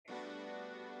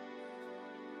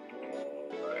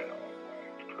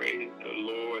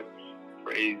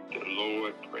Praise the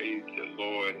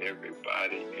Lord,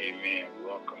 everybody. Amen.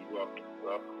 Welcome.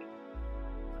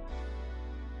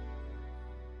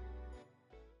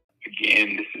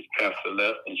 Again, this is Pastor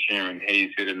Les and Sharon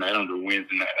Hayes here tonight on the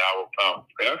Wednesday night hour power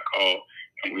prayer call.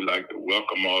 And we'd like to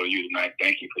welcome all of you tonight.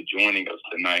 Thank you for joining us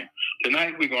tonight.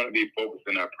 Tonight, we're going to be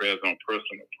focusing our prayers on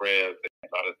personal prayers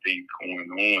and a lot of things going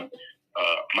on.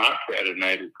 My prayer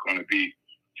tonight is going to be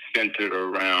centered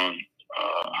around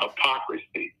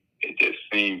hypocrisy. It just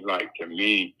seems like to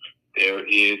me there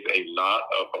is a lot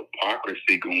of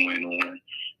hypocrisy going on.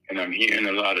 And I'm hearing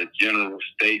a lot of general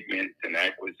statements and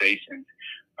accusations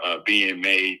being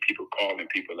made, people calling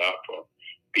people out for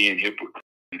being hypocritical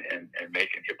and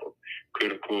making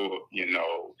hypocritical,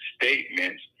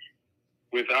 statements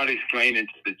without explaining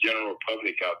to the general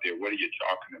public out there, what are you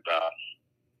talking about?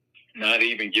 Not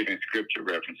even giving scripture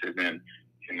references. And,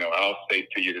 I'll say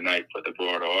to you tonight for the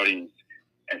broad audience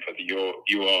and for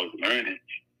you all's learning,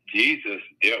 Jesus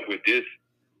dealt with this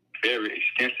very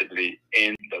extensively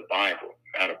in the Bible.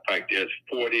 Matter of fact, there's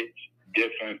 40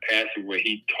 different passages where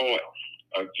he taught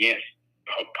against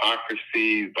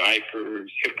hypocrisy,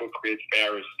 vipers, hypocrites,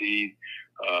 Pharisees,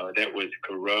 that was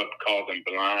corrupt, called them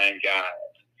blind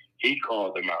guides. He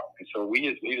called them out. And so we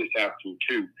as leaders have to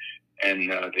too. And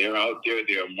they're out there,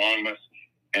 they're among us.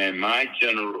 And my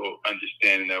general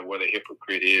understanding of what a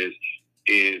hypocrite is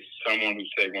someone who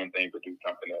say one thing but do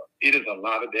something else. It is a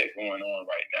lot of that going on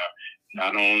right now,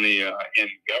 not only in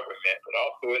government, but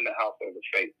also in the house of the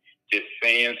faith. Just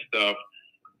saying stuff,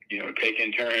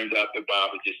 taking terms out the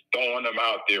Bible, just throwing them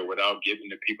out there without giving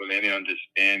the people any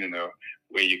understanding of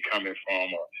where you're coming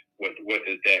from or what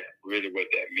does that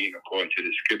mean according to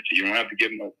the scripture. You don't have to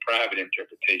give no private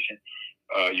interpretation.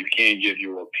 You can give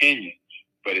your opinion.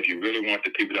 But if you really want the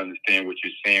people to understand what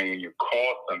you're saying when you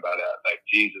call somebody out, like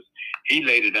Jesus, he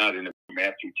laid it out in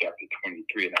Matthew chapter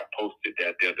 23, and I posted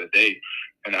that the other day.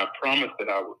 And I promised that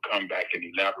I would come back and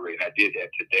elaborate. And I did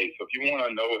that today. So if you want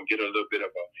to know and get a little bit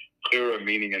of a clearer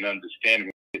meaning and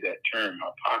understanding of that term,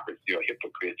 hypocrisy or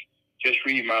hypocrite, just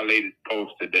read my latest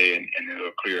post today and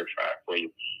it'll clarify for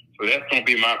you. So that's going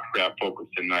to be my prayer focus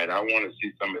tonight. I want to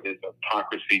see some of this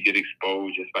hypocrisy get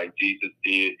exposed just like Jesus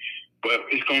did. But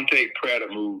it's going to take prayer to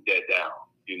move that down,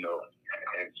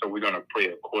 and so we're going to pray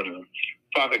accordingly.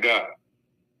 Father God,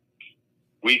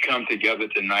 we come together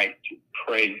tonight to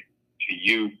pray to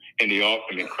you in the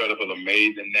awesome, incredible,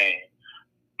 amazing name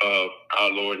of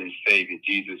our Lord and Savior,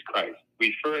 Jesus Christ.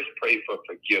 We first pray for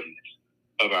forgiveness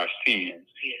of our sins,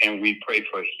 and we pray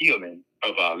for healing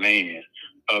of our land,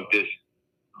 of this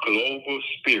global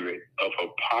spirit of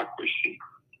hypocrisy.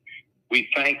 We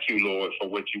thank you, Lord, for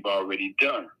what you've already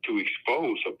done to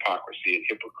expose hypocrisy and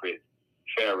hypocrites,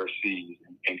 Pharisees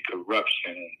and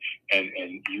corruption, and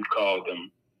you call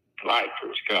them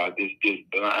vipers, God, this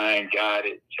blind,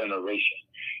 guided generation.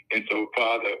 And so,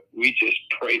 Father, we just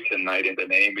pray tonight in the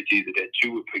name of Jesus that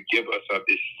you would forgive us of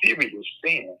this serious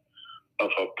sin of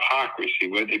hypocrisy,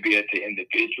 whether it be at the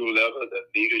individual level,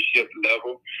 the leadership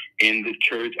level, in the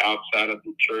church, outside of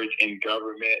the church, in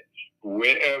government.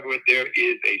 Wherever there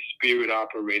is a spirit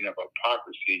operating of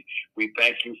hypocrisy, we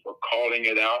thank you for calling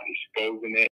it out,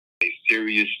 exposing it, a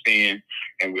serious sin,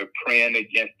 and we're praying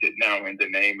against it now in the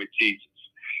name of Jesus.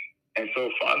 And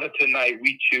so, Father, tonight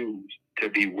we choose to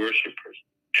be worshipers,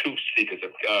 truth seekers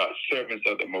of God, servants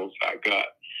of the Most High God.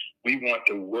 We want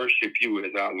to worship you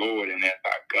as our Lord and as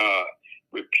our God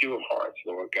with pure hearts,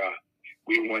 Lord God.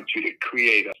 We want you to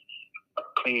create a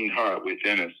clean heart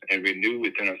within us and renew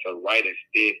within us a right and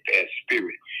steadfast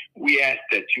spirit. We ask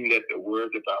that you let the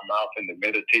words of our mouth and the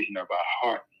meditation of our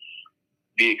heart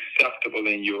be acceptable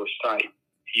in your sight.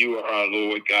 You are our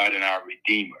Lord God and our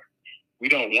Redeemer. We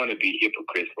don't want to be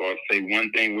hypocrites or say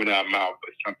one thing with our mouth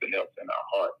but something else in our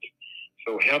hearts.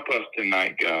 So help us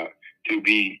tonight, God, to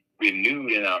be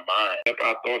renewed in our mind. Help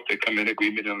our thoughts to come in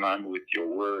agreement and alignment with your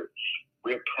word.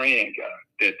 We're praying, God,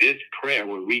 that this prayer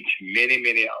will reach many,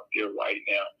 many out there right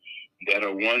now that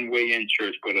are one way in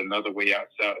church but another way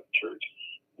outside of church.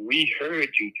 We heard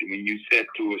you when you said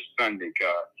to us Sunday,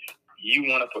 God, you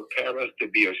want to prepare us to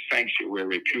be a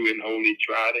sanctuary, pure and holy,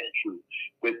 tried and true.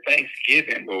 With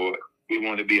thanksgiving, Lord, we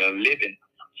want to be a living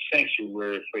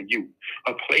sanctuary for you,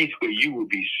 a place where you will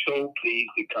be so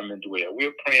pleased to come and dwell.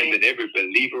 We're praying that every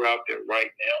believer out there right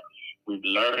now, we've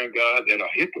learned, God, that a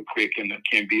hypocrite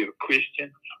can be a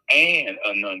Christian and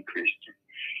a non-Christian.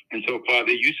 And so,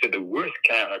 Father, you said the worst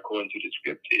kind, according to the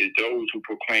scripture, is those who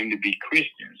proclaim to be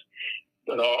Christians,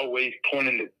 but are always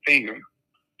pointing the finger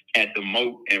at the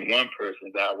mote in one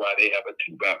person's eye while they have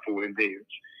a 2x4 in theirs.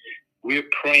 We're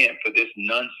praying for this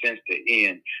nonsense to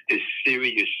end, this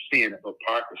serious sin of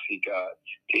hypocrisy, God,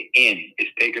 to end.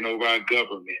 It's taking over our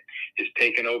government. It's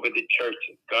taking over the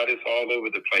churches. God, it's all over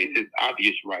the place. It's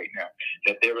obvious right now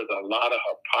that there is a lot of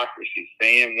hypocrisy,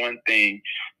 saying one thing,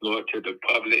 Lord, to the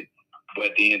public,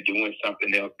 but then doing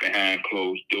something else behind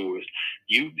closed doors.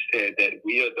 You said that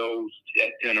we are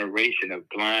that generation of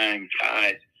blind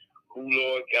guides who,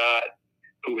 Lord God,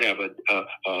 who have a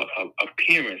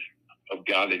appearance of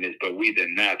godliness, but we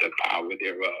deny the power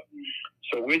thereof.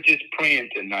 So we're just praying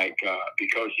tonight, God,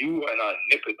 because you are an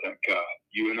omnipotent God.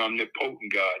 You're an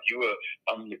omnipotent God. You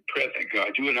are omnipresent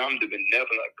God. You're an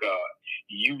omnibenevolent God.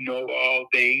 You know all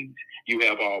things. You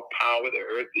have all power. The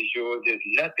earth is yours. There's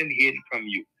nothing hidden from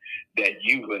you that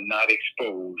you will not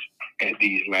expose at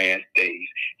these last days.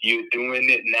 You're doing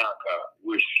it now, God.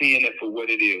 We're seeing it for what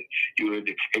it is. You are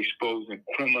exposing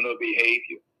criminal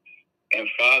behavior. And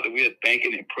Father, we are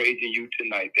thanking and praising you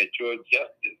tonight that your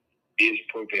justice is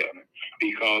prevailing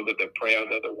because of the prayers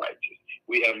of the righteous.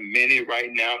 We have many right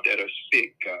now that are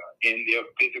sick, God, in their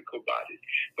physical bodies,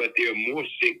 but they're more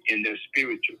sick in their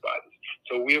spiritual bodies.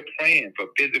 So we're praying for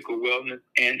physical wellness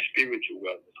and spiritual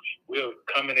wellness. We're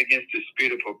coming against the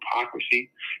spirit of hypocrisy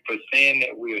for saying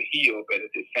that we're healed, but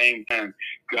at the same time,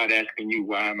 God asking you,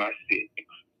 why am I sick?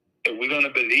 If we're going to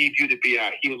believe you to be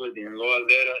our healer, then Lord,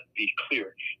 let us be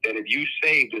clear that if you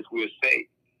saved us, we're saved.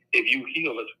 If you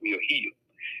heal us, we're healed.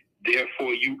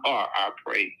 Therefore, you are our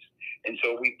praise. And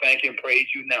so we thank and praise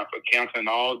you now for canceling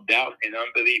all doubt and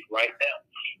unbelief right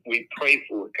now. We pray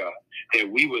for it, God,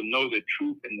 that we will know the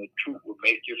truth and the truth will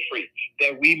make you free,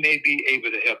 that we may be able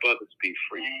to help others be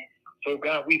free. So,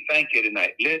 God, we thank you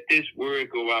tonight. Let this word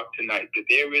go out tonight, that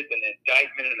there is an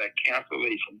indictment and a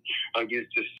cancellation against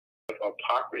the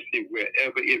hypocrisy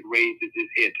wherever it raises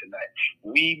its head tonight.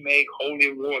 We make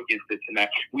holy war against it tonight.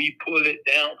 We pull it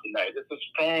down tonight. It's a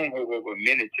stronghold over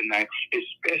many tonight,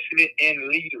 especially in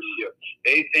leadership.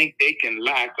 They think they can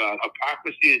lie, God.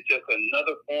 Hypocrisy is just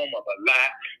another form of a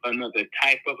lie, another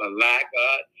type of a lie,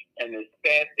 God. And the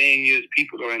sad thing is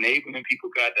people are enabling people,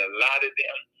 God, to lie to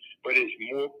them. But it's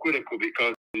more critical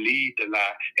because they lead the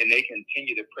lie and they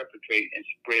continue to perpetrate and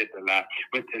spread the lie.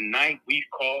 But tonight we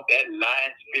call that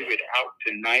lying spirit out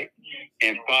tonight.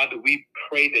 And Father, we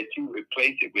pray that you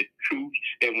replace it with truth,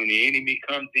 that when the enemy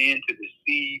comes in to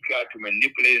deceive, God, to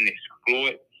manipulate and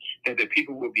exploit, that the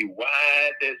people will be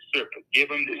wise as serpents. Give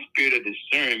them the spirit of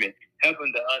discernment. Help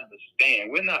them to understand.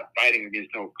 We're not fighting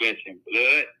against no flesh and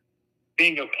blood.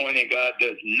 Finger pointing, God,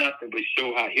 does nothing but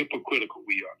show how hypocritical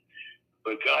we are.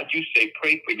 But God, you say,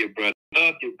 pray for your brother,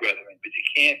 love your brethren, but you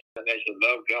can't unless you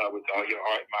love God with all your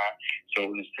heart, mind,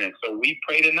 soul, and strength. So we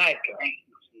pray tonight, God,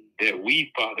 that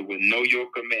we, Father, will know your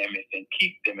commandments and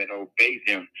keep them and obey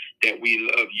them, that we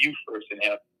love you first and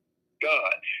have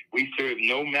God. We serve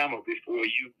no mammal before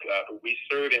you, God, but we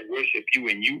serve and worship you,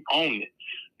 and you only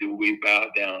do we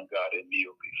bow down, God, and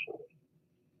kneel before,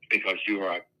 because you are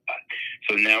our God.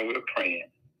 So now we're praying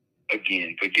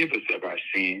again. Forgive us of our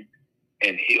sin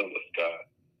and heal us, God.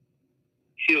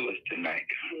 Heal us tonight,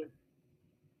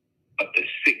 God, of the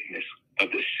sickness,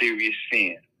 of the serious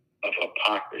sin of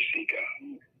hypocrisy,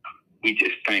 God. We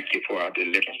just thank you for our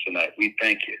deliverance tonight. We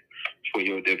thank you for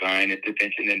your divine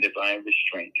intervention and divine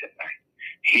restraint tonight.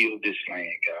 Heal this land,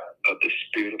 God, of the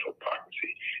spirit of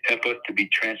hypocrisy. Help us to be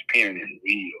transparent and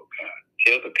real, God.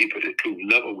 Tell the people the truth.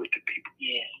 Level with the people.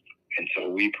 Yes. And so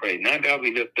we pray. Now, God,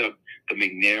 we lift up the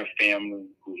McNair family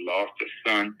who lost a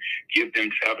son. Give them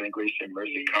traveling grace and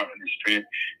mercy, confidence, strength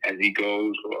as he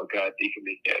goes, Lord God, Deacon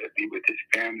McNair, to be with his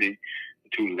family,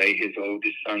 to lay his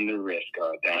oldest son to rest,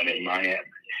 God, down in Miami.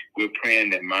 We're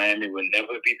praying that Miami will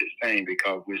never be the same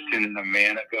because we're sending a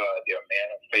man of God, a man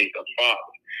of faith, a father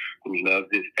who loves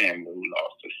his family, who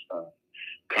lost a son.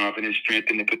 Confidence,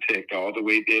 strengthen, and protect all the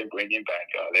way there and bring him back,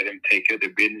 God. Let him take care of the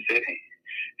business at hand.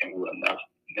 And we'll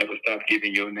never stop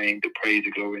giving your name the praise,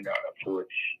 the glory, and honor for it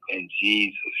in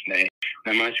Jesus' name.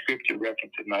 Now, my scripture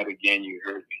reference tonight, again, you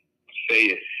heard me say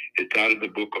it. It's out of the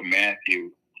book of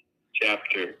Matthew,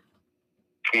 chapter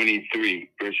 23,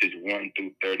 verses 1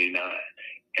 through 39,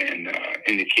 and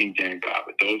in the King James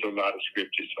Bible. Those are a lot of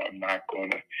scriptures, so I'm not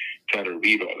going to try to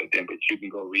read all of them, but you can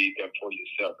go read them for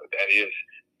yourself. But that is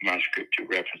my scripture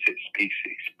reference. It speaks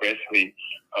expressly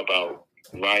about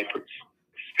vipers,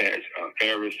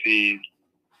 Pharisees,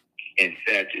 and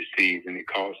Sadducees, and it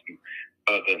calls them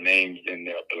other names, and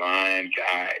they're blind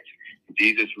guides.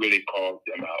 Jesus really calls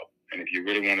them out. And if you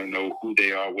really want to know who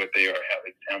they are, what they are, have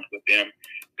examples of them,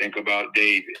 think about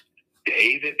David.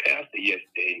 David, Pastor? Yes,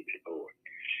 David, Lord.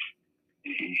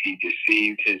 He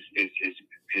deceived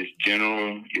his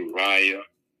general Uriah,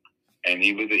 and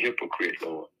he was a hypocrite,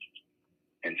 Lord.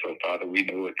 And so, Father, we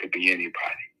know it could be anybody,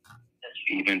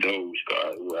 even those,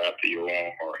 God, who are after your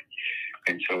own heart.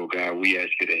 And so, God, we ask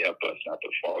you to help us not to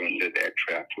fall into that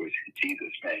trap. For us in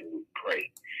Jesus' name we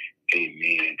pray.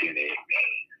 Amen and amen.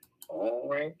 All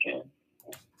right,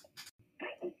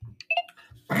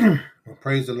 Well,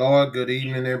 praise the Lord. Good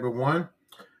evening, everyone.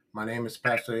 My name is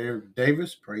Pastor Eric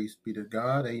Davis. Praise be to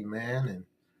God. Amen. And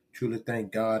truly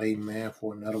thank God, amen,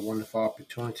 for another wonderful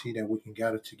opportunity that we can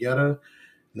gather together,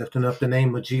 lifting up the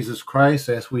name of Jesus Christ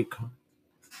as we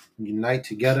unite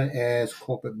together as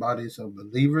corporate bodies of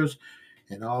believers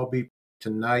and all be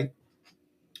tonight,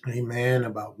 amen,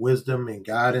 about wisdom and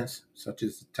guidance, such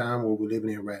as the time where we're living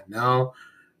in right now.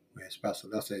 As Pastor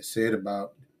Lester said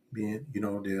about being,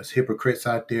 there's hypocrites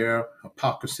out there,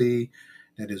 hypocrisy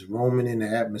that is roaming in the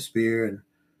atmosphere. And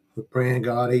we're praying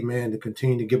God, amen, to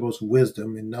continue to give us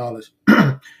wisdom and knowledge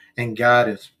and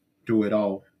guidance through it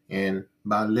all. And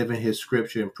by living his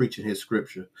scripture and preaching his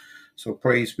scripture. So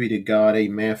praise be to God,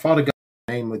 amen. Father God,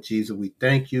 in the name of Jesus, we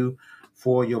thank you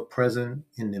for your presence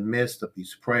in the midst of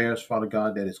these prayers, Father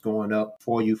God, that is going up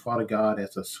for you, Father God,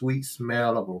 as a sweet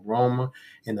smell of aroma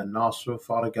in the nostril,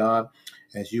 Father God,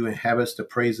 as you inhabit the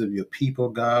praise of your people,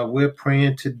 God. We're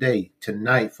praying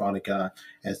tonight, Father God,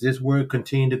 as this word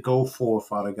continue to go forth,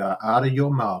 Father God, out of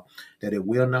your mouth, that it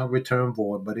will not return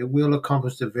void, but it will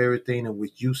accomplish the very thing in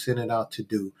which you sent it out to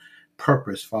do.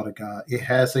 Purpose, Father God. It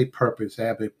has a purpose,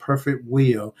 have a perfect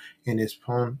will, and it's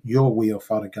upon your will,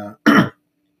 Father God.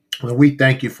 And we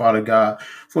thank you, Father God,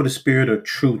 for the spirit of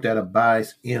truth that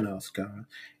abides in us, God,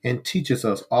 and teaches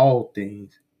us all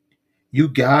things. You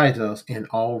guide us in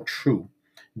all truth.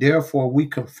 Therefore, we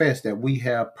confess that we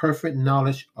have perfect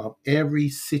knowledge of every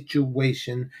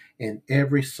situation and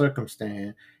every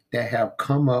circumstance that have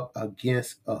come up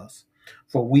against us.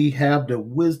 For we have the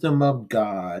wisdom of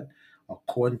God,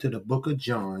 according to the book of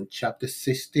John, chapter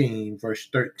 16, verse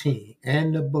 13,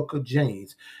 and the book of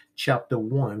James, chapter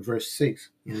 1, verse 6,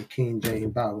 in the King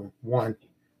James Bible.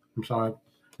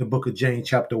 The book of James,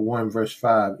 chapter 1, verse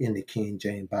 5, in the King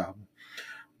James Bible.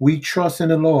 We trust in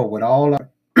the Lord with all our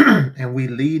and we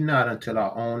lead not until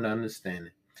our own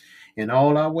understanding. In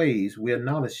all our ways, we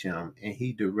acknowledge him and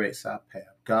he directs our path.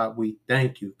 God, we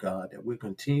thank you, God, that we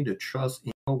continue to trust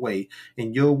in your way,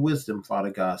 in your wisdom, Father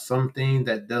God. Something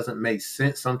that doesn't make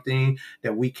sense, something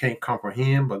that we can't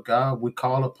comprehend, but God, we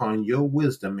call upon your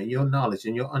wisdom and your knowledge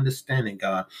and your understanding,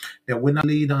 God, that we're not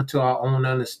lead unto our own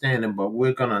understanding, but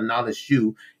we're going to acknowledge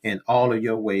you in all of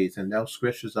your ways. And those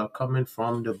scriptures are coming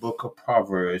from the book of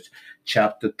Proverbs,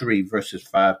 chapter 3, verses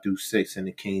 5 through 6 in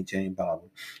the King James Bible.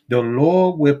 The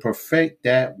Lord will perfect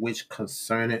that which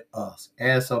concerneth us.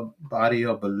 As a body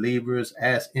of believers,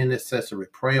 as intercessory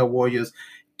prayer warriors,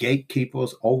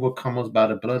 gatekeepers, overcomers by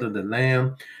the blood of the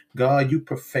Lamb, God, you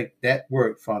perfect that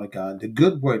work, Father God, the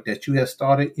good work that you have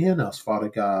started in us, Father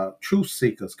God, truth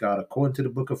seekers, God, according to the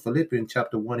book of Philippians,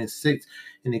 chapter 1 and 6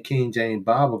 in the King James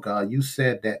Bible, God, you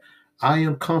said that I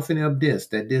am confident of this,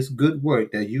 that this good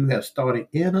work that you have started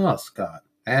in us, God,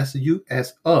 as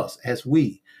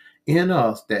we, in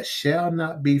us, that shall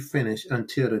not be finished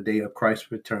until the day of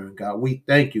Christ's return. God, we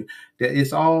thank you that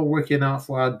it's all working out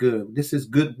for our good. This is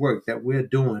good work that we're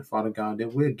doing, Father God,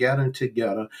 that we're gathering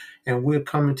together and we're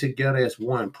coming together as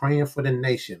one, praying for the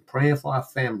nation, praying for our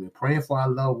family, praying for our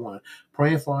loved one,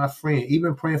 praying for our friend,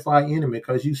 even praying for our enemy,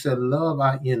 because you said love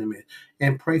our enemy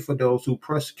and pray for those who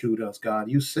persecute us, God.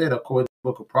 You said, according to the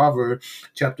book of Proverbs,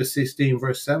 chapter 16,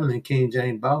 verse 7 in King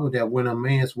James Bible, that when a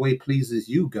man's way pleases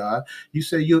you, God, you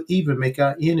say you'll even make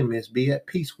our enemies be at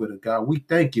peace with us, God. We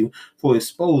thank you for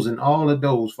exposing all of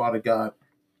those, Father God,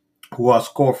 who are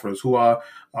scoffers, who are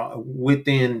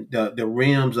within the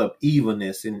realms of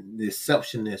evilness and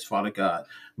deceptionness, Father God,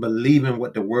 believing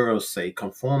what the world say,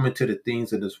 conforming to the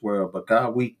things of this world. But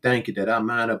God, we thank you that our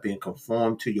mind are being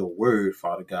conformed to your word,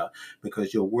 Father God,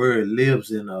 because your word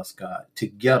lives in us, God,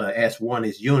 together as one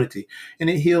is unity. And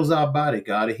it heals our body,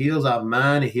 God. It heals our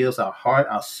mind. It heals our heart,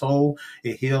 our soul.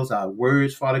 It heals our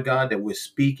words, Father God, that we're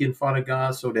speaking, Father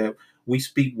God, so that we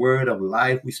speak word of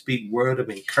life. We speak word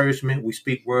of encouragement. We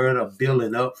speak word of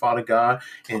building up, Father God,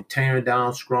 and tearing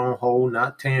down stronghold,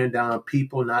 not tearing down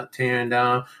people, not tearing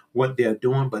down what they're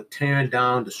doing, but tearing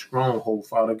down the stronghold,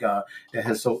 Father God, that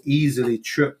has so easily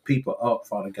tripped people up,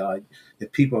 Father God, the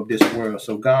people of this world.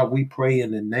 So, God, we pray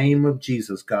in the name of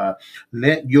Jesus, God,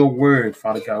 let your word,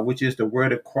 Father God, which is the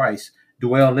word of Christ,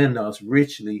 dwell in us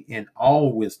richly in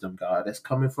all wisdom, God. That's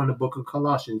coming from the book of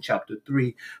Colossians, chapter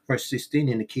 3, verse 16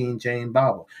 in the King James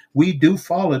Bible. We do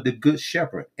follow the good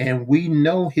shepherd and we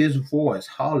know his voice.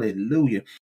 Hallelujah.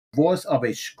 voice of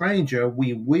a stranger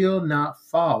we will not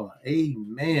follow.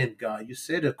 Amen, God. You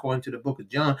said, according to the book of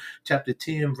John, chapter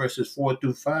 10, verses 4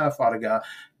 through 5, Father God,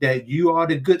 that you are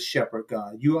the good shepherd,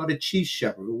 God. You are the chief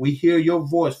shepherd. We hear your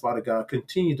voice, Father God.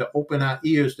 Continue to open our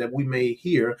ears that we may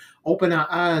hear, open our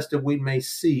eyes that we may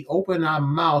see, open our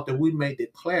mouth that we may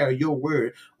declare your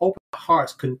word, open our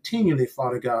hearts continually,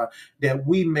 Father God, that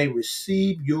we may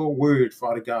receive your word,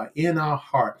 Father God, in our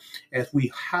heart as we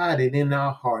hide it in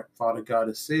our heart, Father God.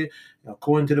 It said,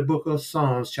 according to the book of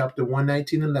Psalms, chapter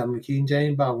 119:11, King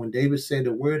James Bible, when David said,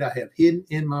 the word I have hidden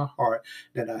in my heart,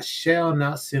 that I shall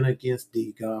not sin against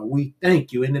thee, God. We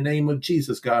thank you in the name of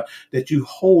Jesus, God, that you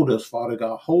hold us, Father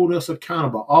God, hold us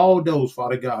accountable. All those,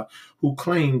 Father God, who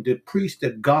claim to preach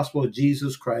the gospel of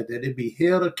Jesus Christ, that it be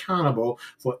held accountable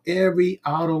for every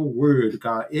idle word,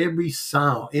 God, every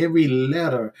sound, every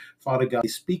letter, Father God,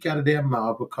 speak out of their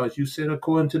mouth, because you said,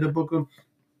 according to the book of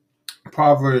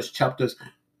Proverbs, chapters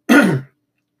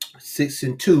 6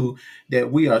 and 2,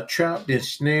 that we are trapped and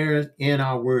snared in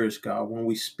our words, God. When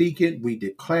we speak it, we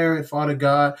declare it, Father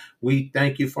God. We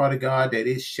thank you, Father God, that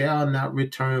it shall not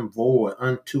return void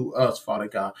unto us, Father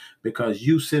God, because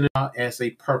you sent it out as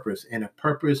a purpose, and a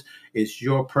purpose is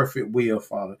your perfect will,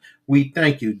 Father. We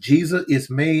thank you. Jesus is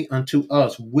made unto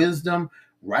us wisdom,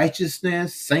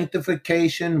 righteousness,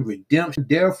 sanctification, redemption.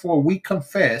 Therefore, we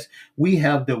confess we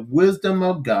have the wisdom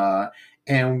of God,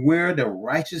 and we're the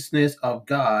righteousness of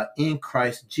God in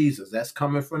Christ Jesus. That's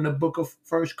coming from the book of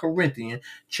 1 Corinthians,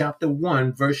 chapter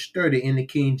 1, verse 30 in the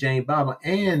King James Bible,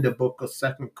 and the book of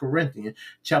 2 Corinthians,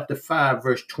 chapter 5,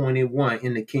 verse 21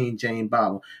 in the King James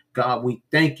Bible. God, we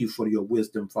thank you for your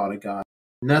wisdom, Father God.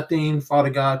 Nothing, Father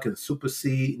God, can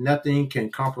supersede, nothing can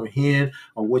comprehend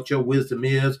on what your wisdom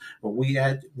is. But we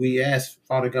ask,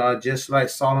 Father God, just like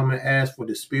Solomon asked for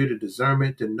the spirit of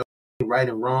discernment to know right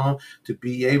and wrong, to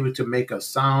be able to make a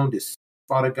sound decision,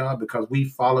 Father God, because we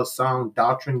follow sound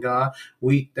doctrine, God.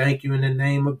 We thank you in the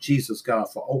name of Jesus, God,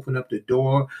 for opening up the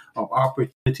door of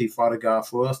opportunity, Father God,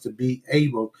 for us to be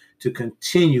able to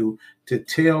continue to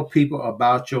tell people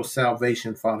about your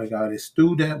salvation, Father God. It's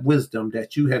through that wisdom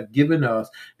that you have given us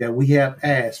that we have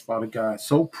asked, Father God.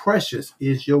 So precious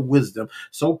is your wisdom.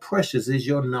 So precious is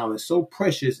your knowledge. So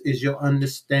precious is your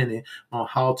understanding on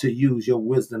how to use your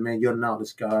wisdom and your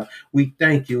knowledge, God. We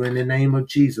thank you in the name of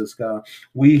Jesus, God.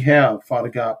 We have, Father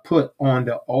God, put off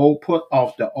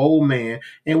the old man,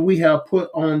 and we have put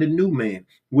on the new man,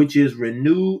 which is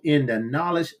renewed in the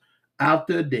knowledge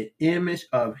after the image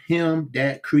of him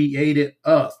that created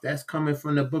us. That's coming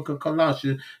from the book of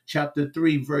Colossians, chapter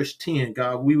 3, verse 10.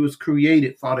 God, we was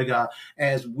created, Father God,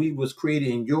 as we was created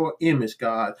in your image,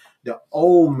 God. The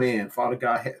old man, Father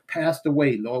God, had passed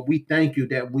away, Lord. We thank you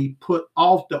that we put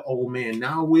off the old man.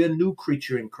 Now we're a new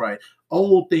creature in Christ.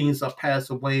 Old things are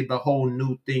passed away, behold,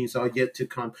 new things are yet to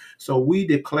come. So we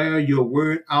declare your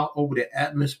word out over the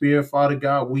atmosphere, Father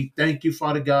God. We thank you,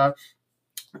 Father God,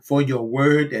 for your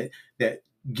word that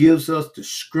gives us the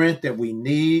strength that we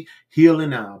need,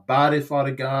 healing our body,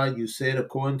 Father God. You said,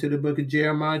 according to the book of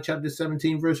Jeremiah, chapter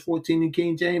 17, verse 14 in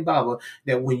King James Bible,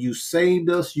 that when you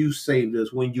saved us, you saved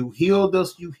us. When you healed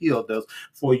us, you healed us.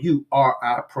 For you are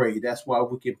our praise. That's why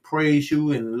we can praise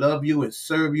you and love you and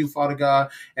serve you, Father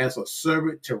God, as a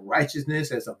servant to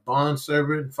righteousness, as a bond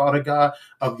servant, Father God,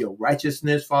 of your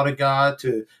righteousness, Father God,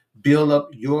 to build up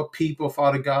your people,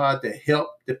 Father God, to help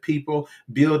the people,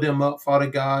 build them up, Father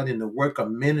God, in the work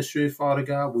of ministry, Father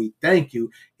God. We thank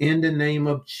you. In the name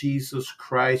of Jesus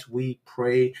Christ, we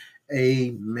pray.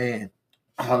 Amen.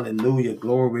 Hallelujah.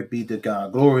 Glory be to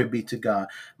God. Glory be to God.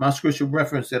 My scripture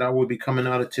reference that I will be coming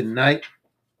out of tonight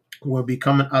will be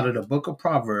coming out of the book of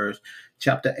Proverbs,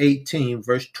 chapter 18,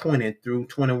 verse 20 through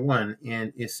 21,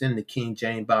 and it's in the King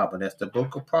James Bible. That's the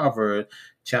book of Proverbs,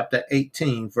 chapter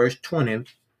 18, verse 20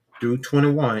 through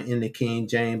 21 in the King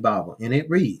James Bible. And it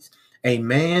reads, a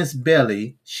man's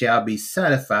belly shall be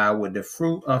satisfied with the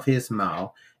fruit of his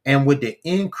mouth, and with the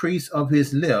increase of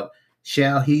his lip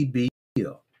shall he be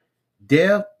filled.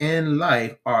 Death and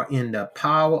life are in the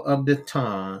power of the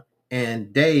tongue,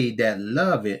 and they that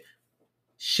love it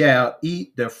shall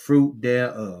eat the fruit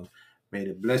thereof. May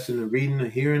the blessing of reading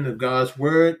and hearing of God's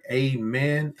word.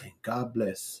 Amen. And God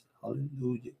bless.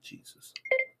 Hallelujah, Jesus.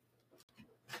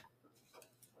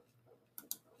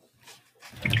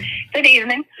 Good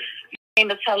evening. My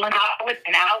name is Helen Howard,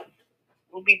 and I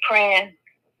will be praying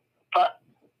for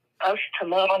us to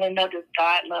love one another as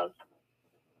God loves.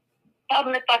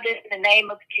 Heavenly Father, in the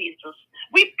name of Jesus,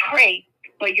 we pray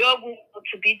for your will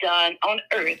to be done on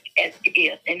earth as it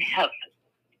is in heaven.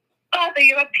 Father,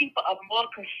 your people are more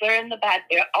concerned about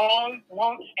their own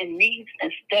wants and needs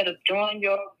instead of doing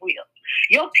your will.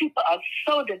 Your people are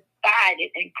so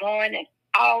divided and going in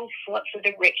all sorts of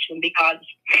direction because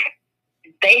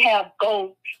they have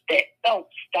goals that don't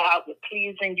start with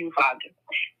pleasing you, Father.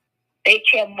 They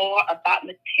care more about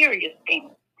material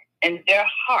things, and their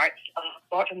hearts are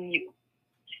far from you.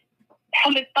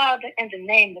 Heavenly Father, in the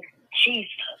name of Jesus,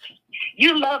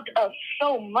 you loved us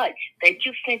so much that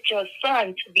you sent your Son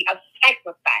to be a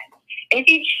sacrifice, and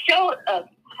he showed us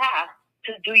how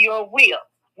to do your will.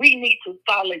 We need to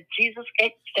follow Jesus'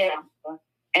 example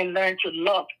and learn to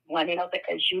love one another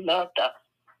as you loved us.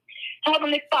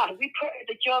 Heavenly Father, we pray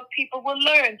that your people will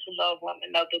learn to love one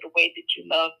another the way that you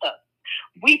loved us.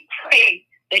 We pray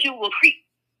that you will create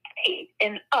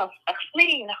in us a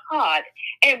clean heart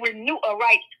and renew a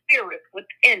right spirit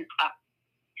within us.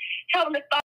 Heavenly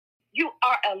Father, you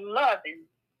are a loving,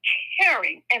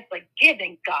 caring, and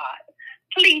forgiving God.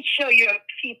 Please show your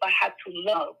people how to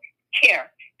love,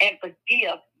 care, and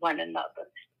forgive one another.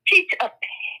 Teach us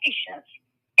patience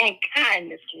and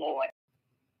kindness, Lord.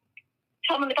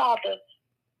 Heavenly Father,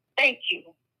 thank you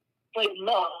for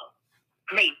love,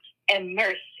 grace, and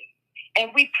mercy.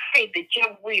 And we pray that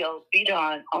your will be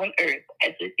done on earth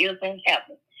as it is in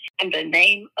heaven. In the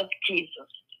name of Jesus,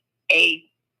 amen.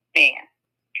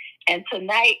 And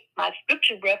tonight, my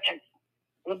scripture reference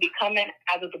will be coming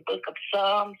out of the book of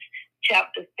Psalms,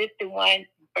 chapter 51,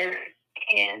 verse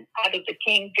 10, out of the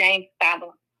King James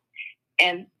Bible,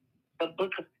 and the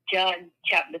book of John,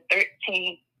 chapter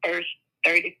 13, verse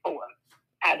 34,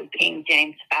 out of the King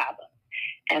James Bible.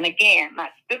 And again, my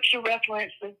scripture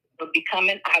references will be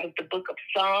coming out of the book of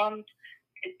Psalms,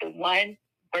 51,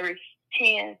 verse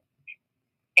 10,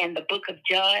 and the book of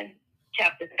John,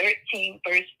 chapter 13,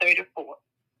 verse 34,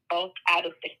 both out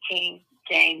of the King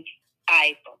James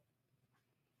Bible.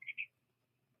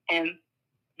 And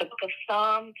the book of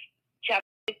Psalms, chapter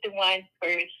 51,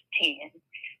 verse 10,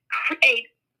 create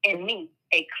in me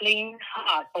a clean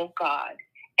heart, O God,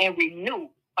 and renew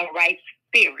a right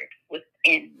spirit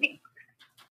within me.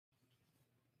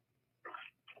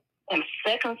 And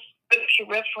second scripture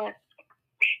reference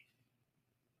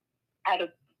out of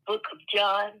the book of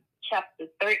John, chapter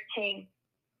 13,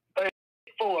 verse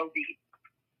 4 reads,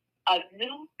 a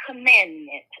new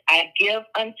commandment I give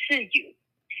unto you,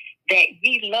 that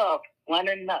ye love one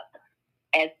another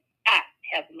as I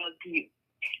have loved you,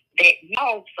 that ye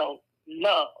also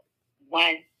love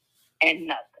one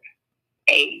another.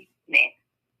 Amen.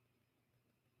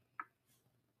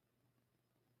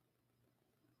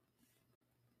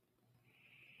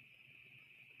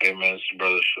 Amen. It's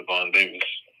Brother Siobhan Davis.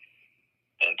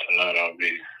 And tonight I'll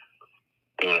be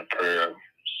doing a prayer,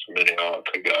 submitting all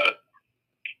to God.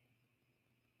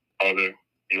 Father,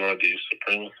 you are the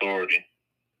supreme authority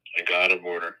and God of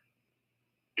order.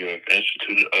 You have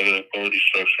instituted other authority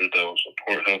structures that will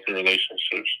support healthy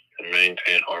relationships and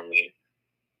maintain harmony.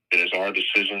 It is our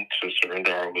decision to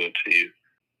surrender our will to you,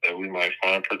 that we might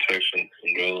find protection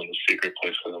and dwell in the secret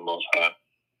place of the Most High.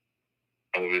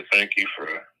 Father, we thank you for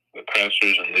the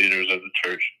pastors and leaders of the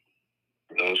church,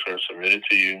 those who are submitted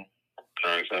to you, and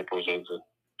are examples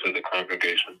to the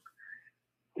congregation.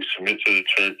 We submit to the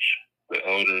church, the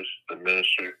elders, the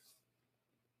minister,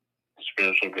 the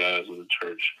spiritual guides of the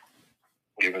church,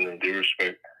 giving them due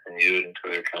respect and yielding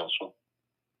to their counsel.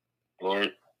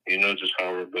 Lord, you know just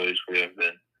how rebellious we have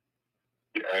been.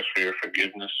 We ask for your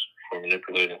forgiveness for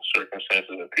manipulating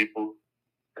circumstances and people,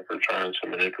 and for trying to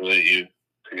manipulate you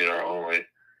to get our own way.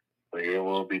 May your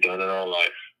will be done in our life,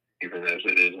 even as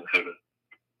it is in heaven.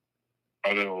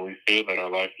 Father, when we feel that our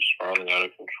life is spiraling out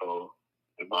of control,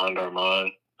 we bind our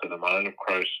mind to the mind of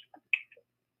Christ,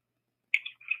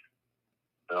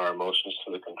 and our emotions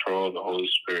to the control of the Holy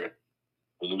Spirit.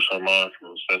 We loose our mind from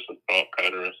obsessive thought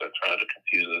patterns that try to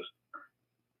confuse us.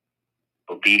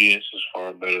 Obedience is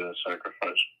far better than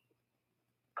sacrifice.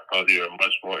 Father, you are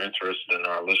much more interested in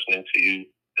our listening to you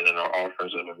than in our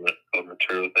offerings of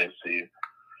material things to you.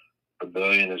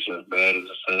 Rebellion is as bad as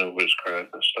the sin of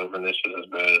witchcraft, and stubbornness is as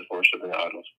bad as worshiping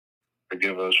idols.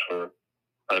 Forgive us for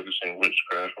practicing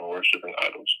witchcraft and worshiping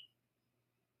idols.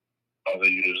 Father,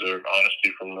 you deserve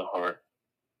honesty from the heart,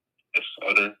 its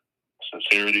utter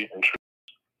sincerity and truth.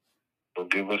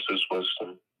 Forgive us this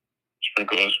wisdom.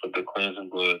 Sprinkle us with the cleansing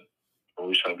blood, and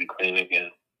we shall be clean again.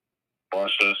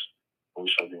 Wash us, and we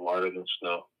shall be whiter than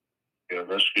snow. You have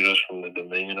rescued us from the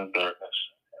dominion of darkness,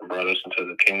 and brought us into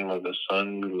the kingdom of the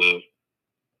Son we love,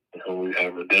 in whom we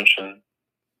have redemption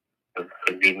and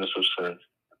forgiveness of sins.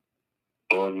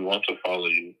 Lord, we want to follow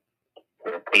you.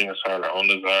 We are putting aside our own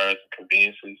desires and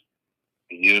conveniences.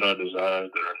 We yield our desires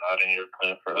that are not in your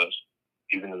plan for us,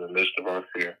 even in the midst of our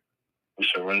fear. We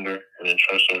surrender and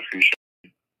entrust our future.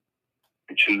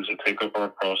 We choose to take up our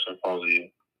cross and follow you.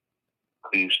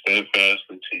 cleave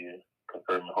steadfastly to you,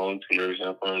 confirming wholly to your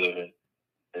example in living,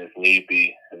 and if need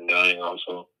be, in dying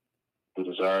also. We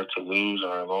desire to lose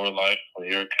our lower life on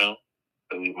your account,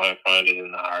 that we might find it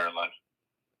in the higher life.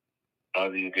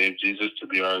 Father, you gave Jesus to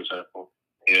be our example.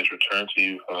 He has returned to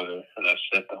you, Father, and has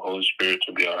sent the Holy Spirit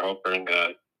to be our helper and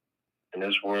guide. In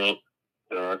this world,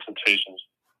 there are temptations,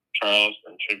 trials,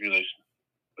 and tribulations,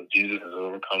 but Jesus has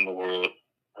overcome the world,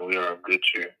 and we are of good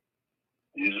cheer.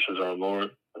 Jesus is our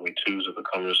Lord, and we choose to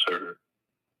become his servant.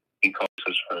 He calls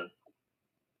his friend.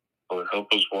 Lord, help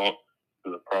us walk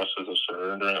through the process of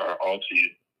surrendering our all to you.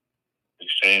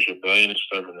 Exchange rebellion and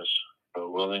stubbornness for a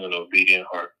willing and obedient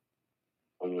heart.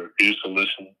 When we refuse to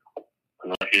listen,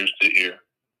 when our ears to hear,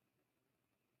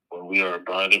 when we are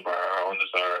blinded by our own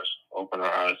desires, open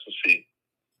our eyes to see.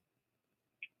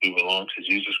 We belong to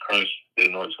Jesus Christ, the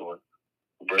Anointed One,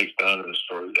 who breaks down and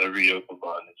destroys every yoke of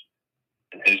bondage.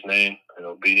 In his name, in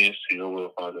obedience to your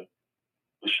will, Father,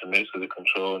 we submit to the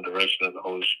control and direction of the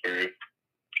Holy Spirit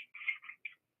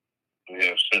we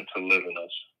have sent to live in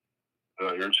us. We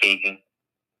are your children.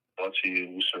 Unto you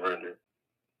we surrender.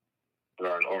 We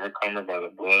are an overcomer by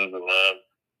the blood of the Lamb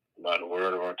and by the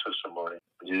word of our testimony.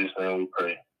 In Jesus' name we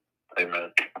pray.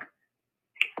 Amen.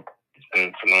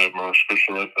 And tonight my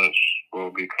scripture reference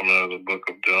will be coming out of the book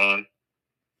of John,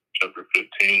 chapter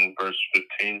 15, verse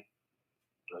 15.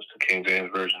 That's the King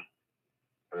James Version.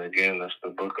 And again, that's the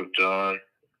book of John,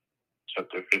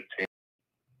 chapter 15,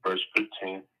 verse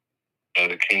 15,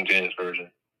 the King James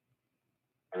Version.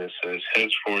 And it says,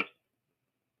 henceforth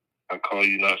I call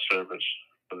you not servants,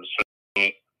 for the servant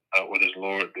doeth not what his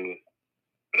Lord doeth,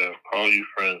 but I have called you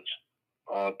friends.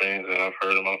 All things that I've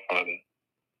heard of my Father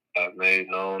I have made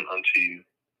known unto you.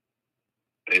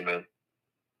 Amen.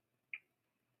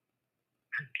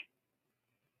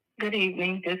 Good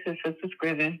evening. This is Sister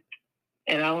Scriven,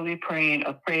 and I will be praying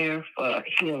a prayer for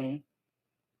healing.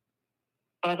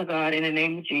 Father God, in the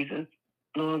name of Jesus,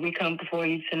 Lord, we come before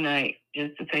you tonight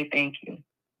just to say thank you.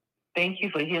 Thank you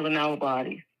for healing our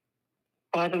bodies.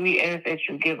 Father, we ask that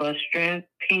you give us strength,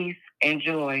 peace, and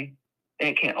joy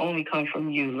that can only come from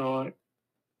you, Lord.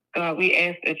 God, we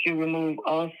ask that you remove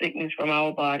all sickness from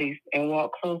our bodies and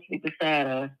walk closely beside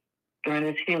us during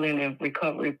this healing and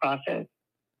recovery process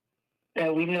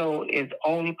that we know is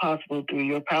only possible through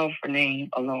your powerful name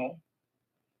alone.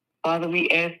 Father, we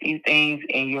ask these things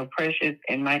in your precious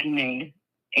and mighty name.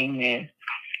 Amen.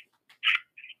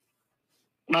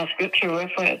 My scripture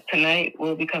reference tonight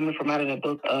will be coming from out of the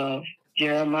book of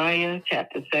Jeremiah,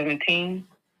 chapter 17,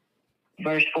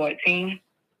 verse 14.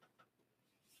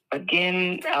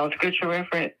 Again, our scripture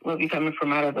reference will be coming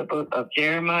from out of the book of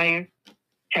Jeremiah,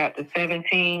 chapter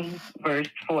 17, verse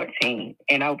 14.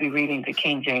 And I'll be reading the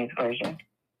King James Version.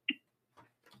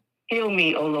 Heal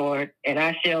me, O Lord, and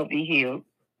I shall be healed.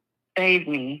 Save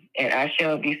me, and I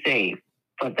shall be saved,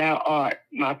 for thou art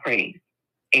my praise.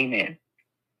 Amen.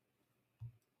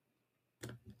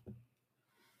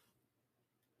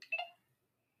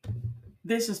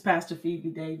 This is Pastor Phoebe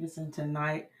Davis, and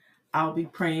tonight I'll be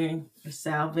praying for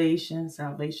salvation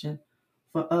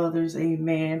for others.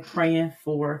 Amen. Praying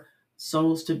for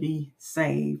souls to be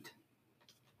saved.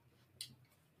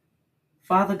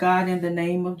 Father God, in the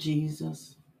name of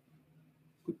Jesus,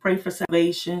 we pray for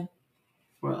salvation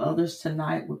for others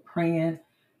tonight. We're praying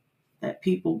that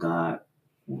people, God,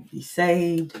 will be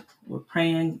saved. We're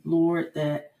praying, Lord,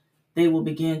 that they will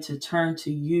begin to turn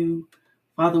to you.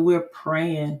 Father, we're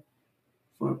praying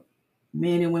for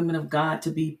men and women of God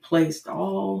to be placed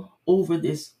all over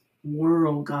this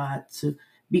world, God, to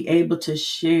be able to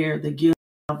share the gift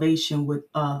of salvation with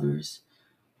others.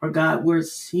 For God, we're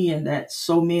seeing that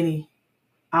so many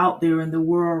out there in the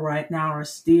world right now are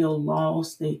still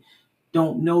lost. They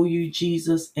don't know you,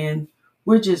 Jesus. And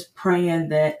we're just praying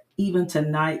that even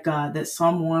tonight, God, that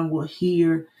someone will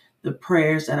hear the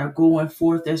prayers that are going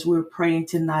forth as we're praying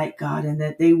tonight, God, and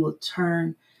that they will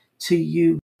turn to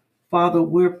you. Father,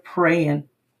 we're praying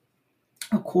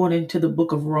according to the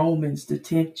book of Romans, the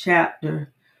 10th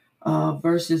chapter,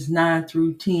 verses 9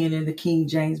 through 10 in the King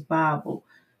James Bible,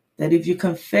 that if you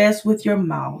confess with your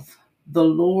mouth the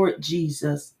Lord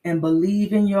Jesus and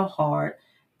believe in your heart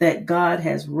that God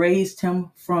has raised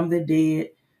him from the dead,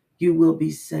 you will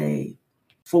be saved.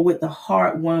 For with the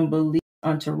heart one believes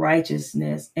unto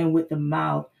righteousness, and with the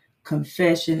mouth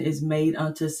confession is made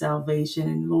unto salvation.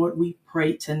 And Lord, we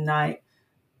pray tonight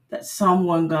that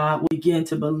someone, God, will begin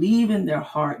to believe in their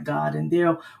heart, God, and they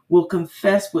will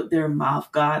confess with their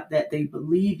mouth, God, that they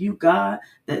believe you, God,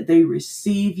 that they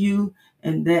receive you,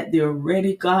 and that they're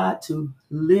ready, God, to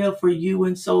live for you.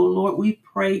 And so, Lord, we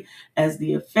pray as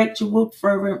the effectual,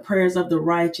 fervent prayers of the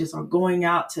righteous are going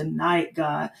out tonight,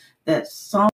 God, that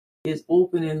some is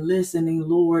open and listening,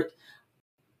 Lord,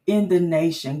 in the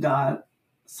nation, God.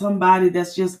 Somebody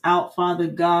that's just out, Father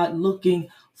God, looking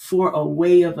for a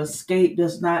way of escape,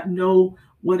 does not know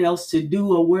what else to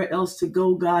do or where else to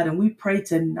go, God. And we pray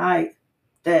tonight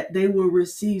that they will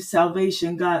receive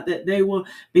salvation, God, that they will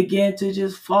begin to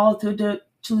just fall to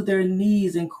their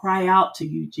knees and cry out to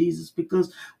you, Jesus,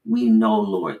 because we know,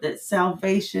 Lord, that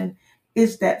salvation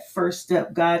is that first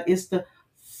step, God. It's the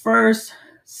first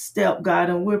step, God.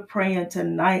 And we're praying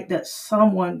tonight that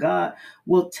someone, God,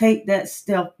 will take that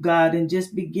step, God, and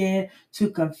just begin to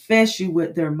confess you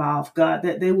with their mouth, God,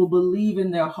 that they will believe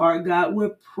in their heart, God.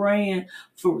 We're praying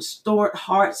for restored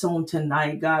hearts on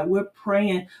tonight, God. We're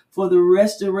praying for the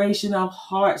restoration of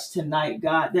hearts tonight,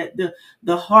 God, that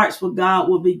the hearts for God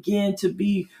will begin to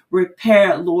be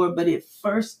repaired, Lord. But it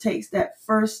first takes that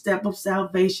first step of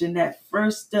salvation, that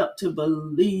first step to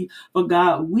believe. For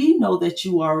God, we know that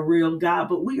you are a real God,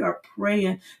 but we are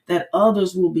praying that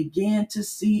others will begin to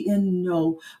see and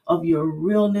know of your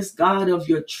realness, God, of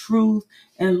your truth,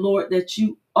 and Lord, that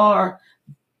you are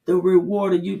the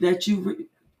rewarder,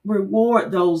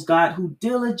 reward those, God, who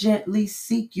diligently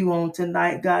seek you on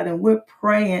tonight, God. And we're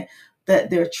praying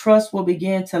that their trust will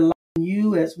begin to lie in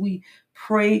you as we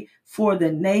pray for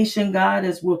the nation, God,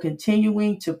 as we're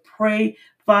continuing to pray,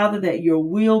 Father, that your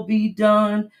will be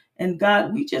done. And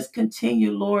God, we just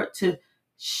continue, Lord, to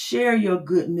share your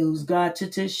good news, God,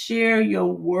 to share your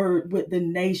word with the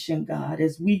nation, God,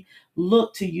 as we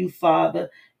look to you, Father.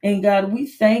 And God, we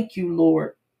thank you,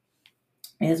 Lord,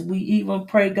 as we even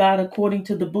pray, God, according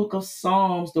to the book of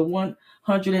Psalms, the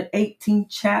 118th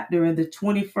chapter and the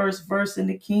 21st verse in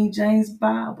the King James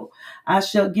Bible. I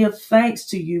shall give thanks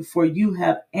to you, for you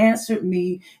have answered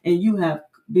me and you have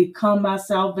become my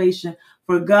salvation.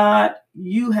 For God,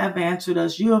 you have answered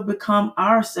us. You have become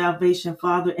our salvation,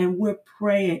 Father, and we're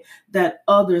praying that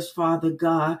others, Father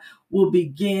God, will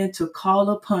begin to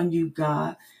call upon you,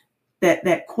 God.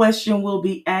 That question will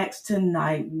be asked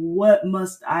tonight. What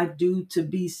must I do to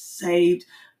be saved?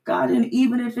 God, and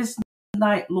even if it's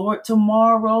tonight, Lord,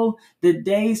 tomorrow, the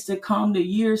days to come, the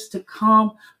years to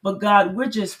come, but God, we're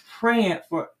just praying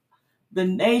for the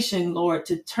nation, Lord,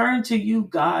 to turn to you,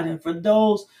 God. And for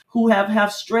those who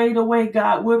have strayed away,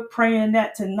 God, we're praying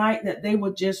that tonight that they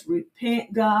will just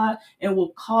repent, God, and will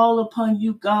call upon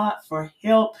you, God, for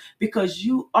help, because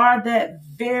you are that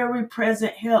very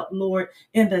present help, Lord,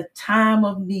 in the time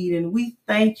of need. And we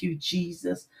thank you,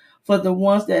 Jesus, for the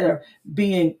ones that are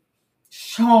being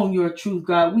shown your truth,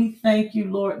 God. We thank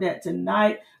you, Lord, that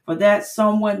tonight for that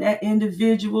someone, that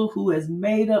individual who has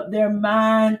made up their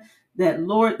mind that,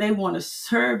 Lord, they want to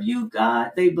serve you,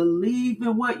 God. They believe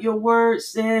in what your word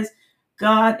says,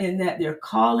 God, and that they're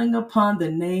calling upon the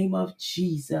name of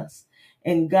Jesus.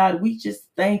 And God, we just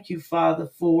thank you, Father,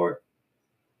 for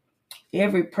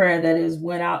every prayer that has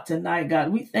went out tonight, God.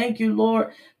 We thank you,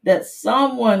 Lord, that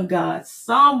someone, God,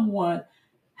 someone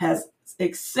has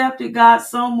accepted, God.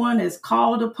 Someone has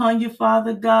called upon you,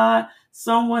 Father God.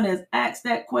 Someone has asked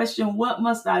that question, what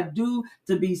must I do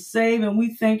to be saved? And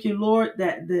we thank you, Lord,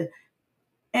 that the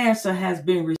answer has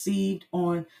been received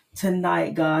on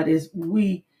tonight, God, as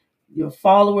we, your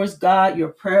followers, God, your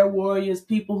prayer warriors,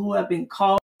 people who have been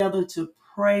called together to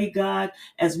pray, God,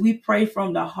 as we pray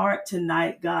from the heart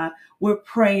tonight, God, we're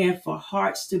praying for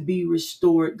hearts to be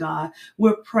restored, God.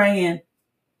 We're praying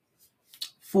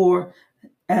for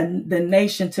the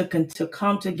nation to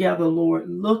come together, Lord,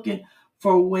 looking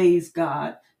for ways,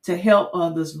 God, to help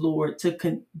others, Lord, to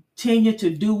continue to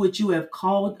do what you have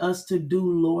called us to do,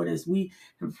 Lord, as we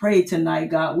pray tonight,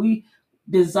 God. We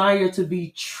desire to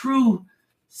be true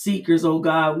seekers, oh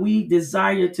God. We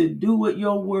desire to do what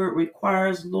your word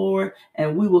requires, Lord,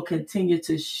 and we will continue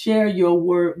to share your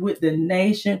word with the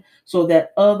nation so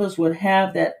that others would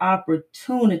have that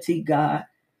opportunity, God,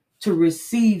 to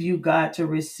receive you, God, to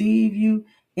receive you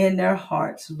in their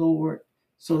hearts, Lord,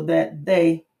 so that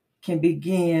they can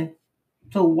begin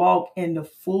to walk in the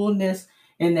fullness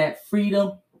and that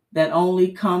freedom that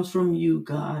only comes from you,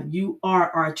 God. You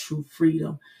are our true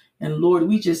freedom. And Lord,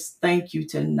 we just thank you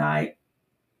tonight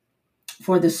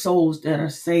for the souls that are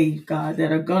saved, God,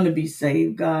 that are going to be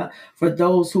saved, God, for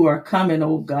those who are coming,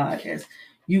 oh God, as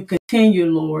you continue,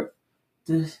 Lord,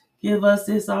 to give us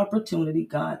this opportunity,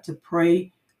 God, to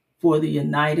pray for the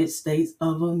United States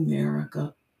of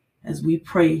America as we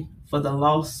pray for the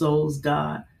lost souls,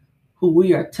 God, who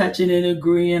we are touching and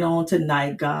agreeing on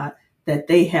tonight, God, that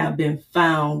they have been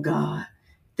found, God.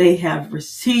 They have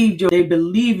received they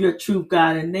believe your truth,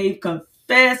 God, and they've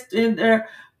confessed in their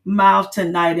mouth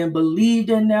tonight and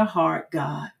believed in their heart,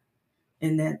 God,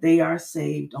 and that they are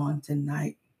saved on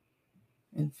tonight.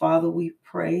 And Father, we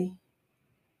pray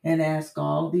and ask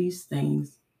all these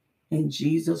things. In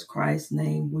Jesus Christ's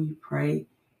name we pray.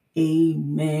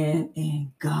 Amen,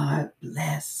 and God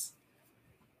bless.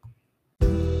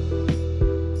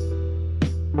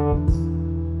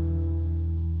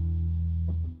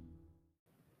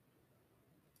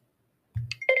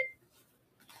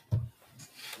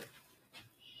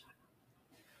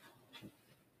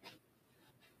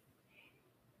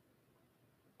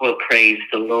 Well, praise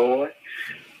the Lord.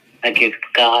 I give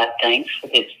God thanks for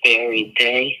this very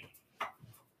day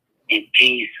in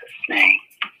Jesus' name.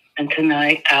 And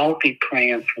tonight I'll be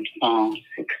praying from Psalm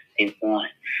 61.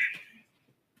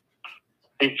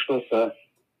 This was a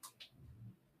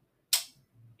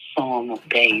Psalm of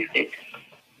David.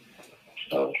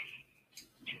 So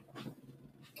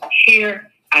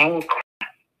hear our cry,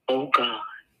 O God,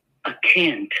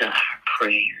 attend to our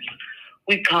prayers.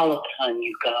 We call upon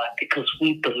you, God, because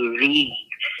we believe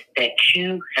that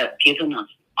you have given us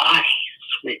audience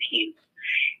with you,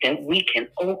 that we can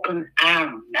open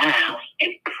our mouths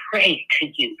and pray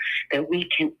to you, that we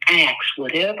can ask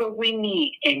whatever we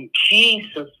need in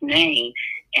Jesus' name,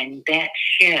 and that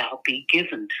shall be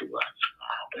given to us,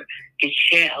 Father. It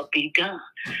shall be done.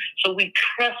 So we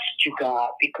trust you, God,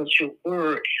 because your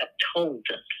word have told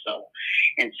us so.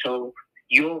 And so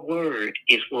your word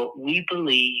is what we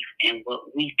believe and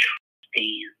what we trust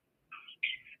in.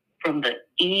 From the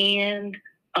end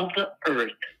of the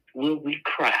earth will we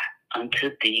cry unto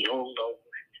thee, O Lord.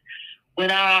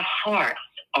 When our hearts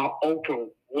are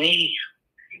overwhelmed,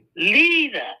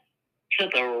 lead us to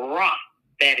the rock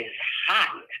that is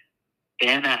higher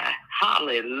than I.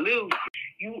 Hallelujah.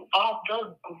 You are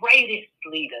the greatest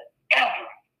leader ever,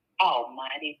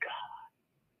 Almighty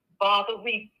God. Father,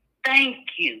 we thank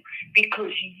you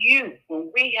because you,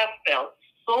 when we have felt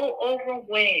so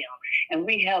overwhelmed and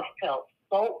we have felt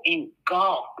so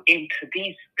engulfed into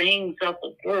these things of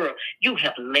the world, you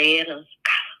have led us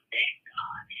out there,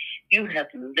 God. You have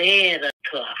led us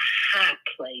to a high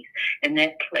place, and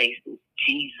that place is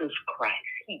Jesus Christ.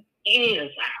 He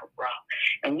is our rock,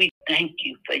 and we thank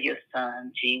you for your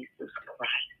Son, Jesus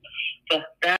Christ. For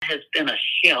that has been a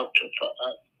shelter for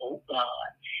us, oh God,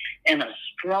 and a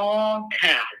strong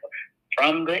tower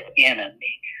from the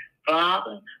enemy.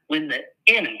 Father, when the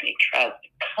enemy tries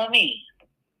to come in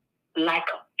like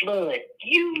a flood,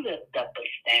 you lift up a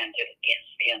standard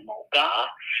against him, oh God.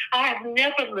 I have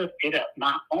never lifted up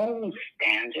my own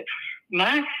standard.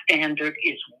 My standard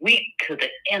is weak to the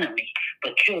enemy,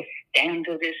 but your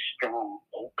standard is strong,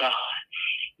 oh God.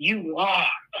 You are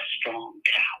a strong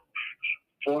tower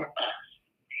for us.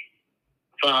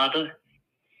 Father,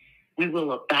 we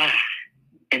will abide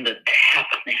in the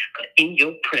tabernacle, in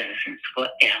your presence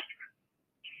forever.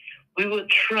 We will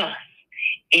trust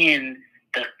in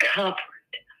the covered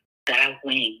thy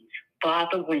wings.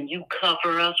 Father, when you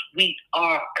cover us, we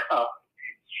are covered.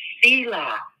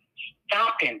 Selah,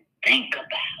 stop and think about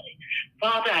it.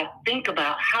 Father, I think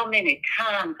about how many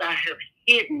times I have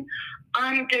hidden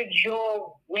under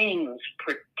your wings,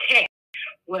 protect,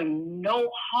 where no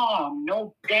harm,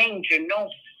 no danger, no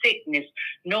sickness,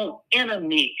 no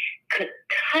enemy could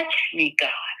touch me, God,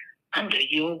 under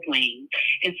your wings.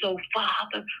 And so,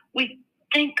 Father, we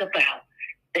think about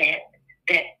that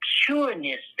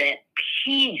pureness, that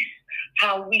peace,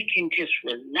 how we can just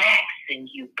relax in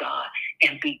you, God,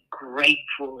 and be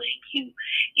grateful in you.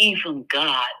 Even,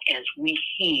 God, as we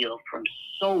heal from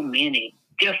so many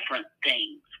different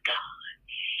things,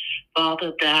 God.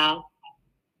 Father, thou,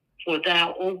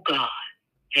 O God,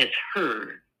 has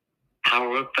heard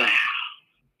our vow.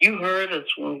 You heard us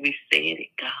when we said it,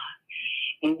 God.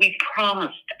 When we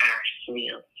promised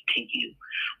ourselves to you.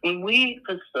 When we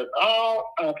forsook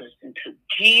all others into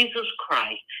Jesus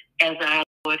Christ as our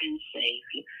Lord and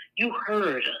Savior. You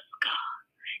heard us,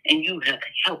 God, and you have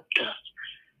helped us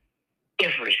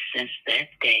ever since that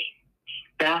day.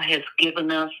 Thou hast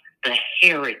given us the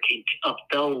heritage of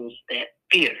those that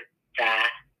fear thy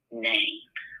name.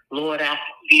 Lord, I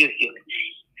fear your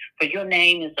name. For your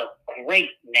name is a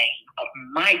great name, a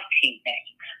mighty name.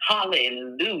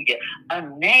 Hallelujah. A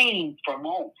name from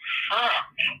on high.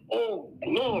 Oh,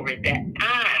 glory,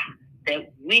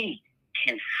 that we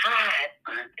can hide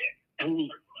under. And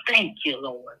we thank you,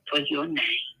 Lord, for your name.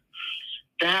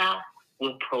 Thou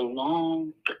will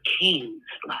prolong the king's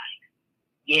life.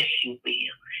 Yes, you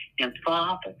will. And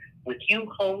Father, with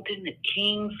you holding the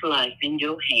king's life in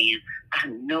your hand, I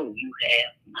know you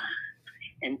have mine.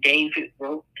 And David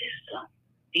wrote this song.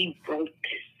 He wrote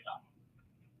this song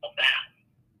about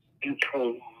you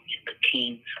prolonging the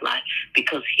king's life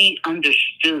because he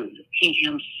understood he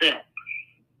himself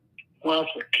was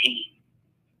a king.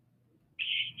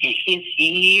 And his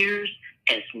years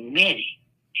as many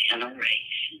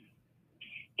generation.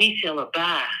 He shall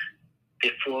abide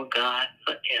before God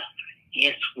forever.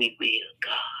 Yes, we will,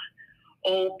 God.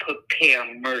 Oh, prepare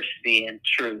mercy and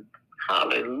truth.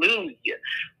 Hallelujah.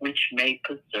 Which may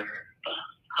preserve us.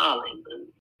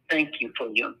 Hallelujah. Thank you for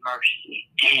your mercy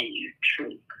and your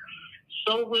truth.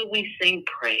 So will we sing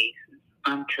praises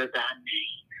unto thy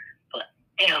name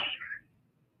forever,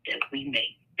 that we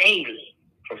may daily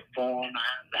perform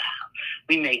our vow.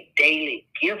 We may daily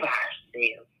give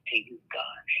ourselves to you,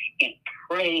 God, in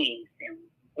praise and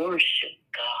worship,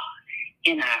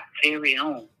 God, in our very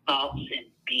own thoughts and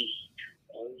being,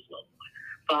 oh Lord.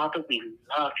 Father, we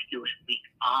love you and we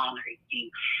honor you.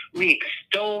 We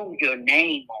extol your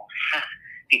name on high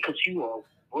because you are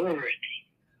worthy.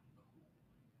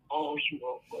 Oh, you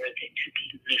are worthy to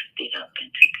be lifted up and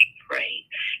to be praised.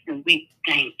 And we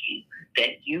thank you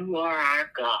that you are our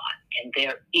God and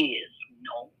there is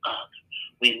no other.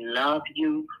 We love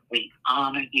you. We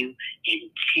honor you in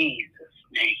Jesus'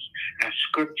 name. Our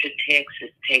scripture text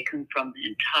is taken from the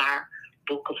entire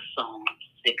book of Psalms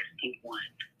 61.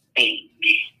 Amen.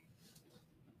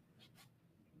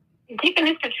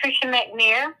 Deaconess Patricia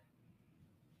McNair,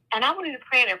 and I want you to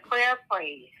pray in a prayer of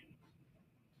praise.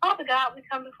 Father God, we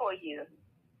come before you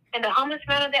in the humblest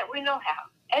manner that we know how.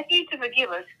 Ask you to forgive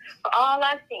us for all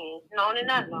our sins, known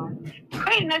and unknown.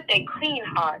 Creating us a clean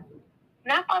heart.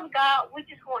 Now, Father God, we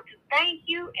just want to thank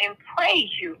you and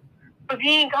praise you for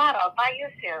being God all by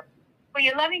yourself, for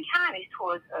your loving kindness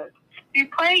towards us. We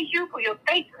praise you for your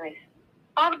faithfulness.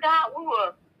 Father God, we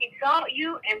will exalt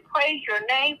you and praise your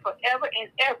name forever and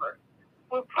ever.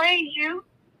 We'll praise you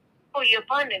for your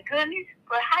abundant goodness,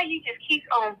 for how you just keep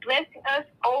on blessing us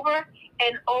over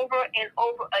and over and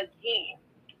over again.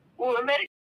 We will meditate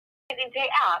day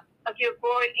out of your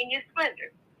glory and your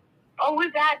splendor. Oh, we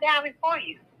bow down before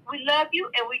you. We love you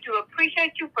and we do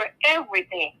appreciate you for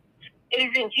everything. It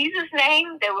is in Jesus'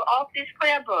 name that we offer this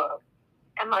prayer above.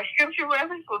 And my scripture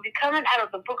reference will be coming out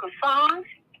of the book of Psalms,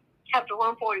 chapter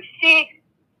 146,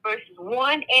 verses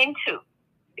 1 and 2,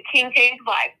 the King James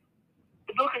Bible.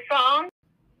 The book of Psalms,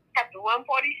 chapter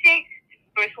 146,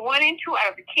 verse 1 and 2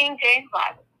 out of the King James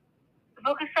Bible. The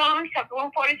book of Psalms, chapter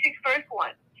 146, verse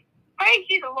 1. Praise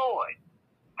ye the Lord.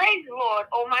 Praise the Lord,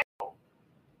 O my soul.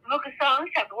 The book of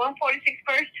Psalms, chapter 146,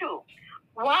 verse 2.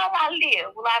 While I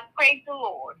live, will I praise the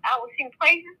Lord. I will sing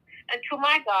praises unto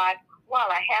my God while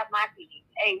I have my being.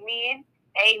 Amen,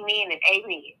 amen, and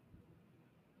amen.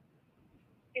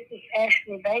 This is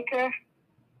Ashley Baker,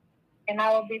 and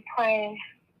I will be praying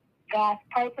God's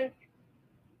purpose.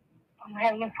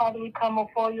 Heavenly Father, we come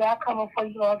before you. I come before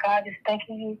you, Lord God, just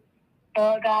thanking you,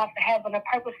 Lord God, for having a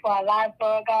purpose for our lives,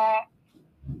 Lord God.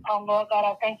 Lord God,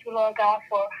 I thank you, Lord God,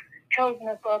 for choosing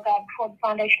us, Lord God, before the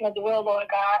foundation of the world, Lord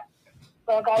God.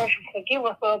 Lord God, I should forgive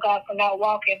us, Lord God, for not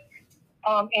walking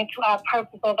into our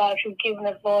purpose, Lord God, that you've given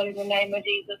us, Lord, in the name of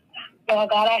Jesus. Lord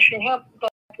God, I should help us,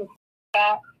 Lord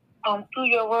God, through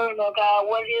your word, Lord God,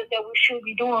 what it is that we should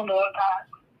be doing, Lord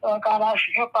God. Lord God, I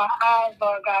should help our eyes,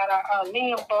 Lord God, our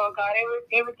limbs, Lord God,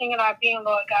 everything in our being,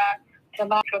 Lord God, to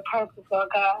match your purpose, Lord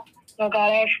God. Lord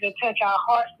God, I ask you to touch our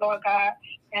hearts, Lord God,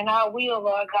 and our will,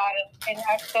 Lord God, and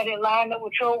ask that it line up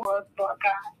with your words, Lord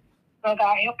God. Lord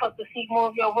God, help us to seek more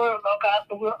of your word, Lord God,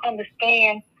 so we'll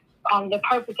understand the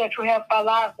purpose that you have for our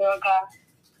lives, Lord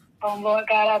God. Lord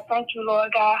God, I thank you,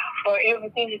 Lord God, for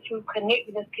everything that you've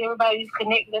connected us to, everybody you've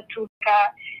connected us to, God.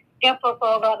 Help us,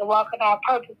 Lord God, to walk in our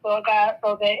purpose, Lord God,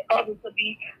 so that others will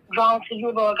be drawn to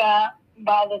you, Lord God,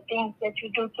 by the things that you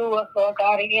do through us, Lord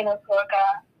God, and in us, Lord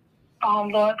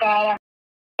God. Lord God, I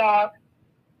thank God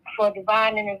for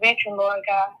divine intervention, Lord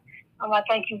God. I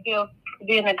thank you for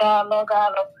being a God, Lord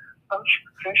God, of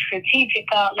strategic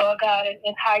God, Lord God,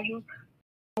 and how you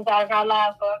God in our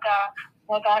lives, Lord God.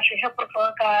 Lord God, should help us,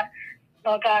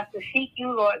 Lord God, to seek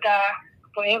you, Lord God,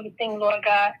 for everything, Lord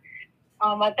God.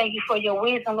 I thank you for your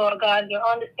wisdom, Lord God, your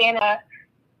understanding.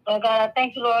 Lord God, I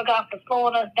thank you, Lord God, for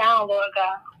slowing us down, Lord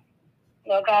God.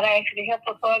 Lord God, I ask you to help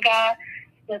us, Lord God,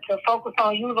 to focus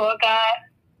on you, Lord God.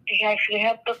 I ask you to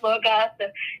help us, Lord God,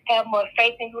 to have more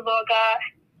faith in you, Lord God.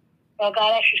 Lord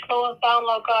God, I ask you to slow us down,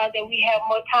 Lord God, that we have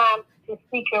more time to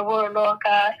speak your word, Lord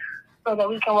God, so that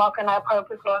we can walk in our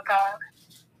purpose, Lord God.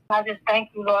 I just thank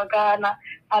you, Lord God, and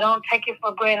I don't take it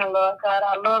for granted, Lord God.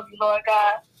 I love you, Lord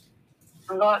God.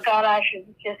 And Lord God, I should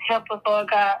just help us, Lord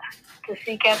God, to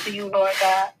seek after you, Lord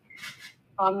God.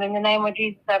 In the name of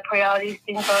Jesus, I pray all these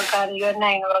things, Lord God, in your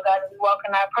name, Lord God, as we walk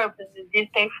in our purpose this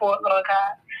day forth, Lord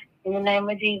God. In the name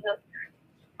of Jesus.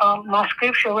 My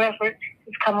scripture reference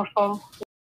is coming from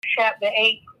chapter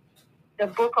 8, the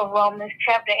book of Romans,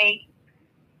 chapter 8,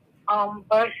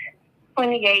 verse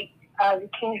 28, the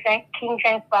King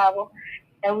James Bible.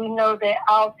 And we know that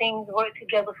all things work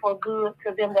together for good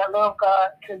to them that love God,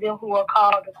 to them who are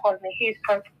called according to his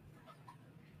purpose.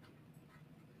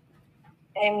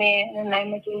 Amen. In the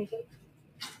name of Jesus.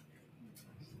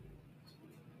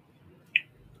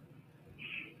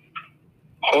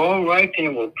 All right,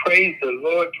 then. Well, praise the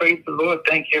Lord. Praise the Lord.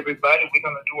 Thank you, everybody. We're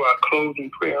going to do our closing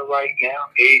prayer right now.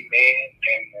 Amen.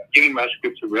 And give me my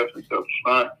scripture reference up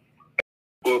front.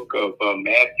 Book of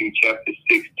Matthew, chapter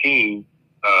 16,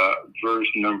 verse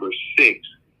number 6.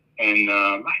 And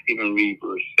I might even read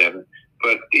verse 7.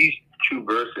 But these two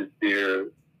verses there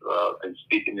been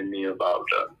speaking to me about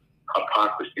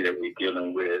hypocrisy that we're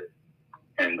dealing with.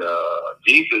 And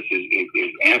Jesus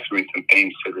is answering some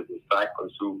things to the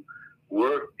disciples who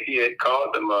he had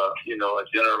called them a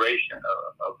generation,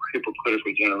 a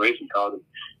hypocritical generation, called them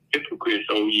hypocrites,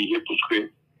 oh ye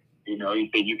hypocrites. He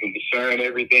said you can discern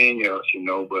everything else,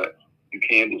 but you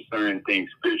can't discern things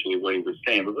spiritually, what he was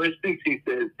saying. But verse 6, he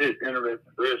says this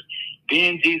interesting verse.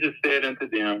 Then Jesus said unto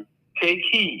them, take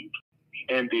heed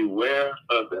and beware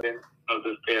of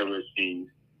the Pharisees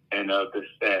and of the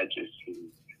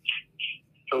Sadducees.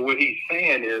 So what he's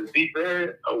saying is be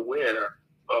very aware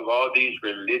of all these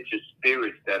religious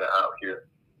spirits that are out here.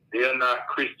 They are not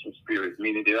Christian spirits,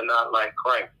 meaning they are not like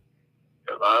Christ.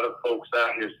 A lot of folks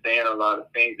out here saying a lot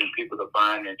of things, and people are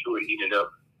buying into it, eating it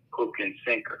up, hook and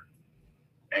sinker.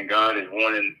 And God is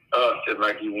warning us, just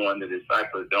like he warned the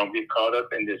disciples, don't get caught up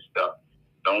in this stuff.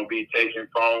 Don't be taking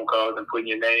phone calls and putting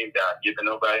your name down, giving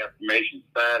nobody information,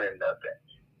 signing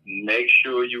nothing. Make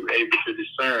sure you're able to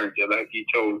discern, just like he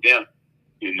told them,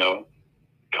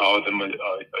 call them a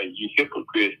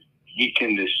hypocrite. He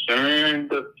can discern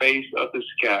the face of the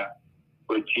sky,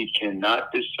 but he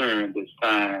cannot discern the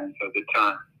signs of the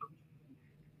time.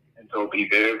 And so be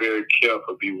very, very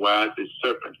careful. Be wise as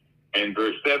serpents. And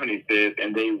verse 7, he says,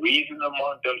 and they reason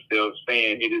among themselves,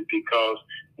 saying, it is because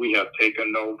we have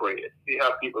taken no bread. See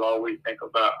how people always think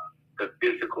about the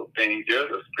physical things.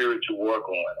 There's a spiritual war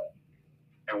going on.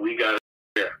 And we got to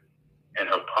be there. And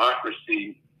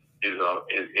hypocrisy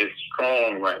is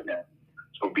strong right now.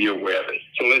 So be aware of it.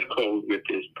 So let's close with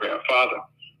this prayer. Father,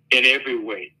 in every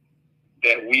way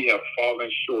that we have fallen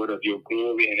short of your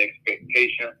glory and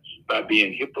expectation by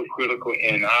being hypocritical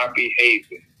in our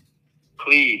behavior,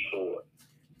 please, Lord,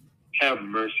 have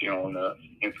mercy on us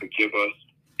and forgive us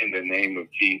in the name of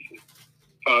Jesus.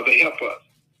 Father, help us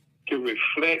to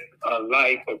reflect a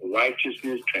life of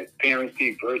righteousness,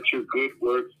 transparency, virtue, good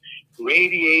works,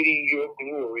 radiating your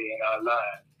glory in our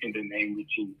lives in the name of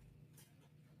Jesus.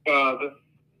 Father,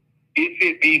 if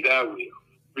it be thy will,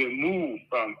 remove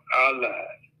from our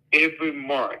lives every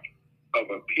mark of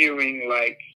appearing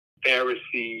like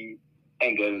Pharisees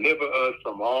and deliver us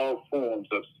from all forms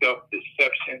of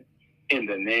self-deception in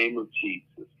the name of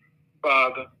Jesus.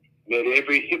 Father, let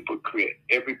every hypocrite,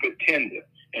 every pretender,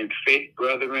 and fake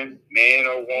brethren, man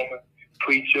or woman,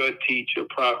 preacher, teacher,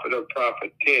 prophet or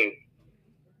prophetess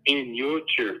in your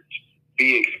church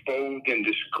be exposed and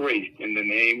disgraced in the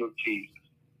name of Jesus.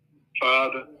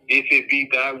 Father, if it be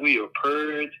thy will,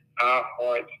 purge our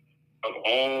hearts of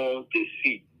all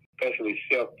deceit, especially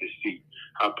self-deceit,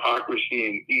 hypocrisy,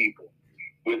 and evil,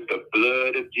 with the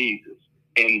blood of Jesus,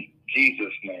 in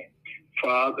Jesus' name.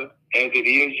 Father, as it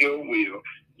is your will,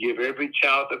 give every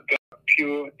child of God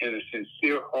pure and a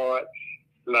sincere heart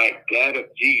like that of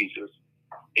Jesus.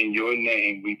 In your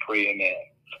name we pray and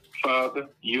ask. Father,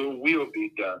 your will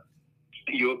be done.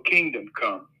 Your kingdom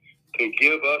come to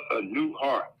give us a new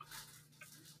heart,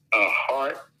 a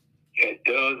heart that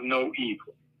does no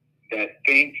evil, that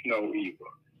thinks no evil,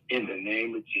 in the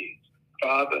name of Jesus.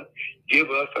 Father, give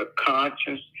us a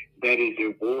conscience that is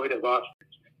devoid of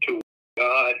obstacles to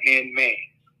God and man,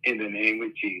 in the name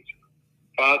of Jesus.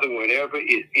 Father, whatever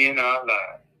is in our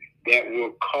lives that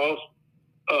will cost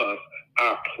us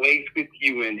our place with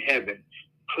you in heaven,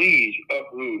 please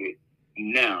uproot it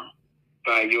now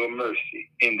by your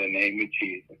mercy, in the name of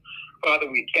Jesus. Father,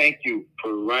 we thank you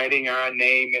for writing our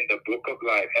name in the book of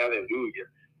life. Hallelujah.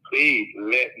 Please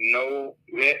let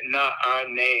not our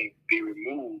name be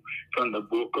removed from the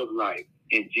book of life,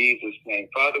 in Jesus' name.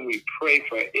 Father, we pray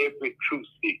for every truth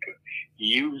seeker,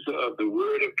 user of the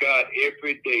word of God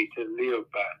every day to live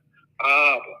by.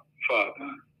 Abba,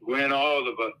 Father, grant all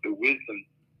of us the wisdom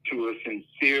to a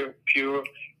sincere, pure,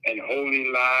 and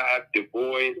holy life,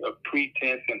 devoid of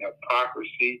pretense and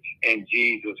hypocrisy, in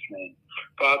Jesus' name.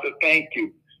 Father, thank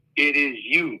you. It is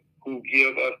you who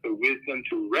give us the wisdom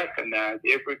to recognize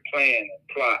every plan and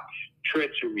plot,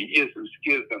 treachery, ism,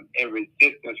 schism, and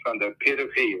resistance from the pit of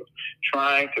hell,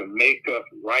 trying to make us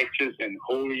righteous and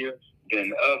holier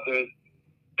than others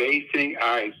basing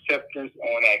our acceptance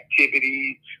on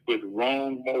activities with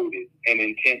wrong motives and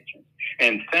intentions.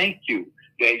 And thank you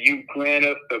that you grant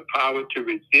us the power to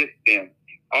resist them,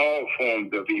 all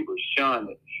forms of evil, shun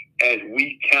it, as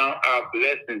we count our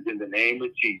blessings in the name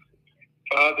of Jesus.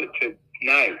 Father,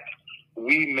 tonight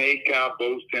we make our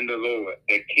boast in the Lord,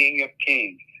 the King of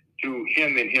Kings. Through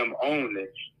him and him only,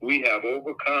 we have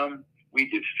overcome, we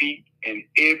defeat in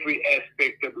every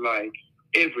aspect of life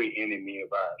every enemy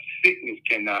of ours. Sickness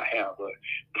cannot have us.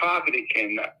 Poverty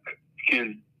cannot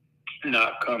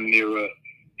come near us.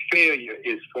 Failure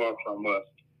is far from us.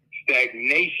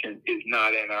 Stagnation is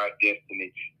not in our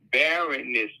destiny.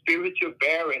 Barrenness, spiritual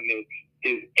barrenness,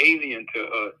 is alien to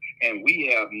us, and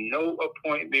we have no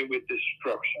appointment with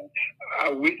destruction.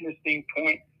 Our witnessing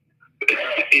point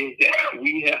is that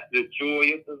we have the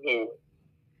joy of the Lord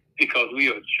because we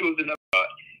are children of God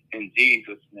in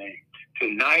Jesus' name.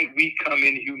 Tonight we come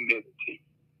in humility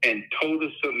and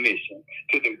total submission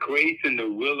to the grace and the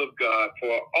will of God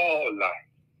for all life.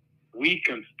 We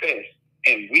confess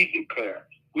and we declare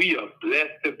we are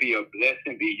blessed to be a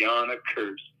blessing beyond a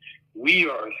curse. We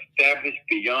are established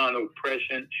beyond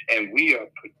oppression, and we are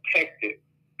protected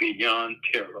beyond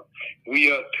terror.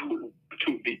 We are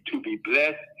to be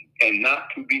blessed and not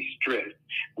to be stressed.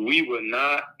 We will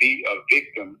not be a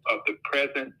victim of the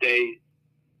present day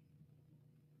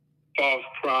false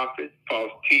prophets,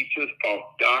 false teachers, false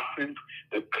doctrines.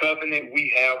 The covenant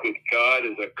we have with God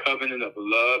is a covenant of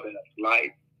love and of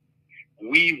life.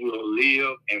 We will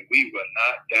live and we will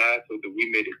not die so that we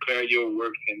may declare your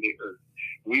works in the earth.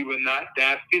 We will not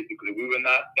die physically. We will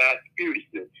not die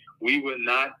spiritually. We will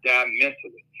not die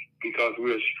mentally because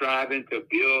we are striving to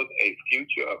build a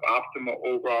future of optimal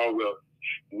overall wealth.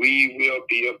 We will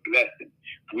be a blessing.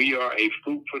 We are a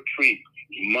fruitful tree.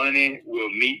 Money will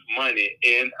meet money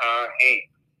in our hands.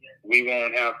 We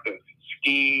won't have to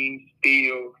scheme,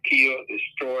 steal, kill,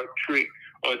 destroy, trick,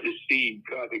 or deceive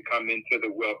God to come into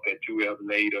the wealth that you have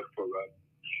laid up for us.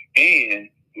 And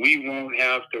we won't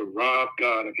have to rob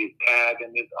God of his tithe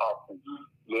and his offering,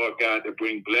 Lord God, to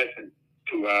bring blessings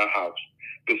to our house.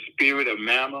 The spirit of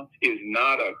mammon is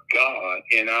not a God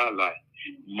in our life.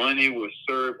 Money will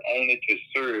serve only to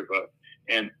serve us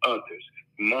and others.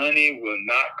 Money will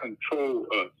not control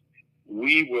us.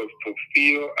 We will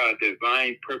fulfill our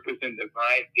divine purpose and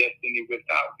divine destiny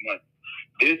without money.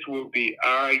 This will be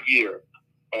our year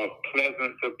of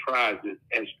pleasant surprises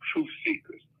as truth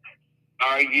seekers.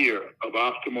 Our year of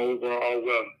optimal overall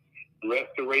wealth,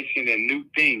 restoration, and new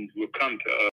things will come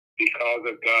to us because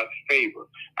of God's favor.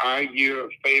 Our year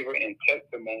of favor and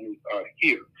testimonies are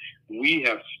here. We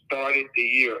have started the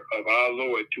year of our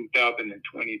Lord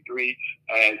 2023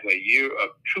 as a year of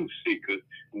truth seekers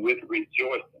with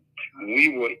rejoicing. We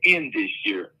will end this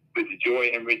year with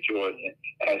joy and rejoicing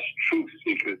as truth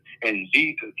seekers in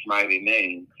Jesus' mighty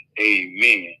name.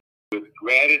 Amen. With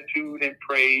gratitude and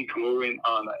praise, glory and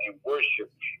honor and worship,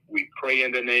 we pray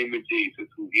in the name of Jesus,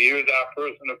 who hears our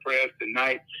personal prayers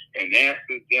tonight and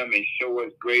answers them and show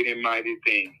us great and mighty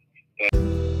things.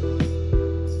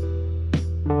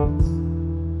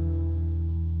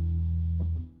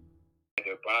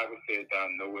 The Bible says, "Thou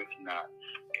knowest not."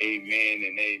 Amen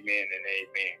and amen and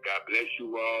amen. God bless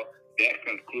you all. That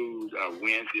concludes our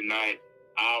Wednesday night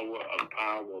hour of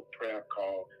power prayer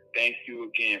call. Thank you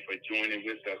again for joining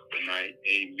with us tonight.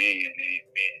 Amen.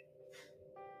 Amen.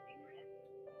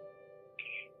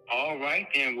 All right,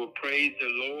 then. Well, praise the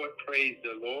Lord. Praise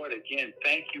the Lord. Again,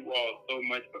 thank you all so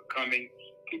much for coming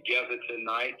together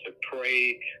tonight to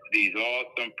pray these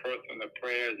awesome personal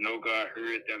prayers. Know God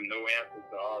heard them. No answers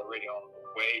are already on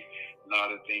the way. A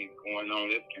lot of things going on.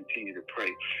 Let's continue to pray.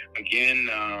 Again,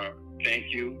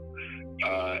 thank you.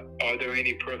 Are there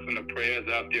any personal prayers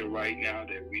out there right now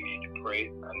that we need to pray?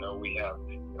 I know we have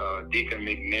Deacon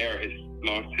McNair has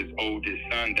lost his oldest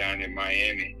son down in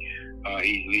Miami.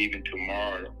 He's leaving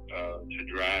tomorrow to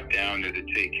drive down there to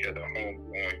take care of the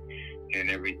homegoing and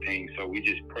everything. So we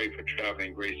just pray for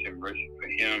traveling grace and mercy for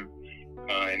him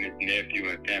and his nephew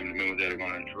and family members that are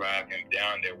going to drive him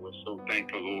down there. We're so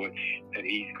thankful, Lord, that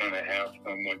he's going to have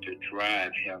someone to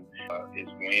drive him.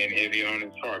 It's weighing heavy on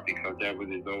his heart because that was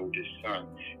his oldest son.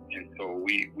 And so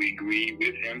we grieve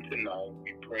with him tonight.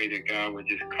 We pray that God would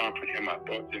just comfort him. Our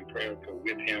thoughts and prayers are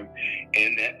with him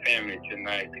and that family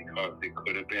tonight because it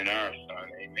could have been our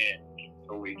son. Amen.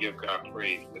 So we give God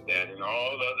praise for that and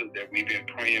all others that we've been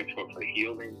praying for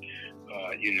healing.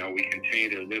 We continue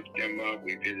to lift them up.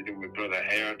 We visited with Brother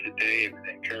Harold today. It was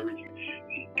encouraging.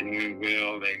 He's doing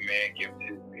well. Amen. Give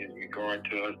his regard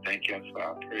to us. Thank him for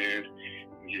our prayers.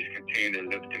 We just continue to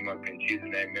lift him up in Jesus'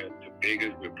 name. Minister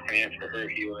Biggers, we're praying for her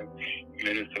healing.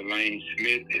 Minister Lane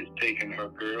Smith is taking her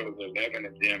girls, 11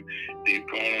 of them. They've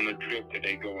gone on a trip that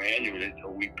they go annually, so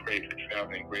we pray for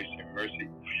traveling grace and mercy.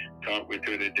 Talked with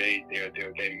her today.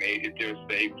 They made it there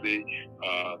safely.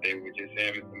 They were just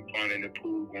having some fun in the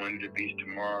pool, going to the beach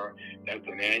tomorrow. That's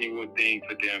an annual thing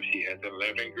for them. She has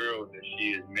 11 girls that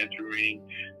she is mentoring,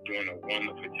 doing a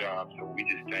wonderful job. So we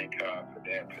just thank God for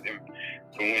that, for them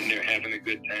going there, having a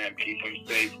good time, keep them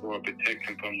safe, Lord, protect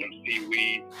them from them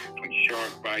seaweed, from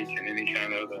shark bites and any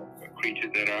kind of other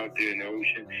creatures that are out there in the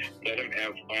ocean. Let them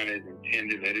have fun as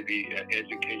intended. Let it be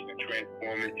education and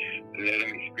transforming. Let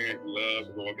them experience love,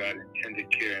 Lord God, and tender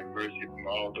care and mercy from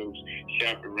all those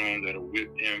chaperones that are with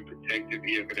them, protect the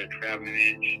vehicle they're traveling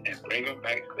in, and bring them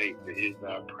back safely is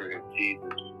our prayer,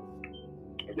 Jesus.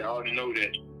 Y'all know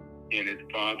that in it's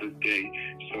Father's Day,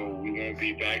 so we won't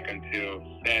be back until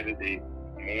Saturday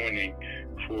morning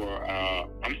for,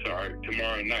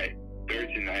 tomorrow night,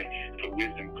 Thursday night, for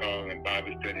wisdom call and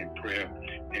Bible study and prayer,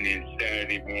 and then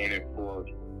Saturday morning for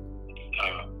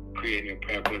creating a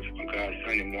prayer book from God's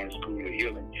Sunday morning school of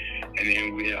healing, and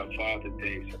then we have Father's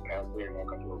Day, so Pastor, we're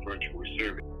going to do a virtual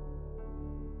service.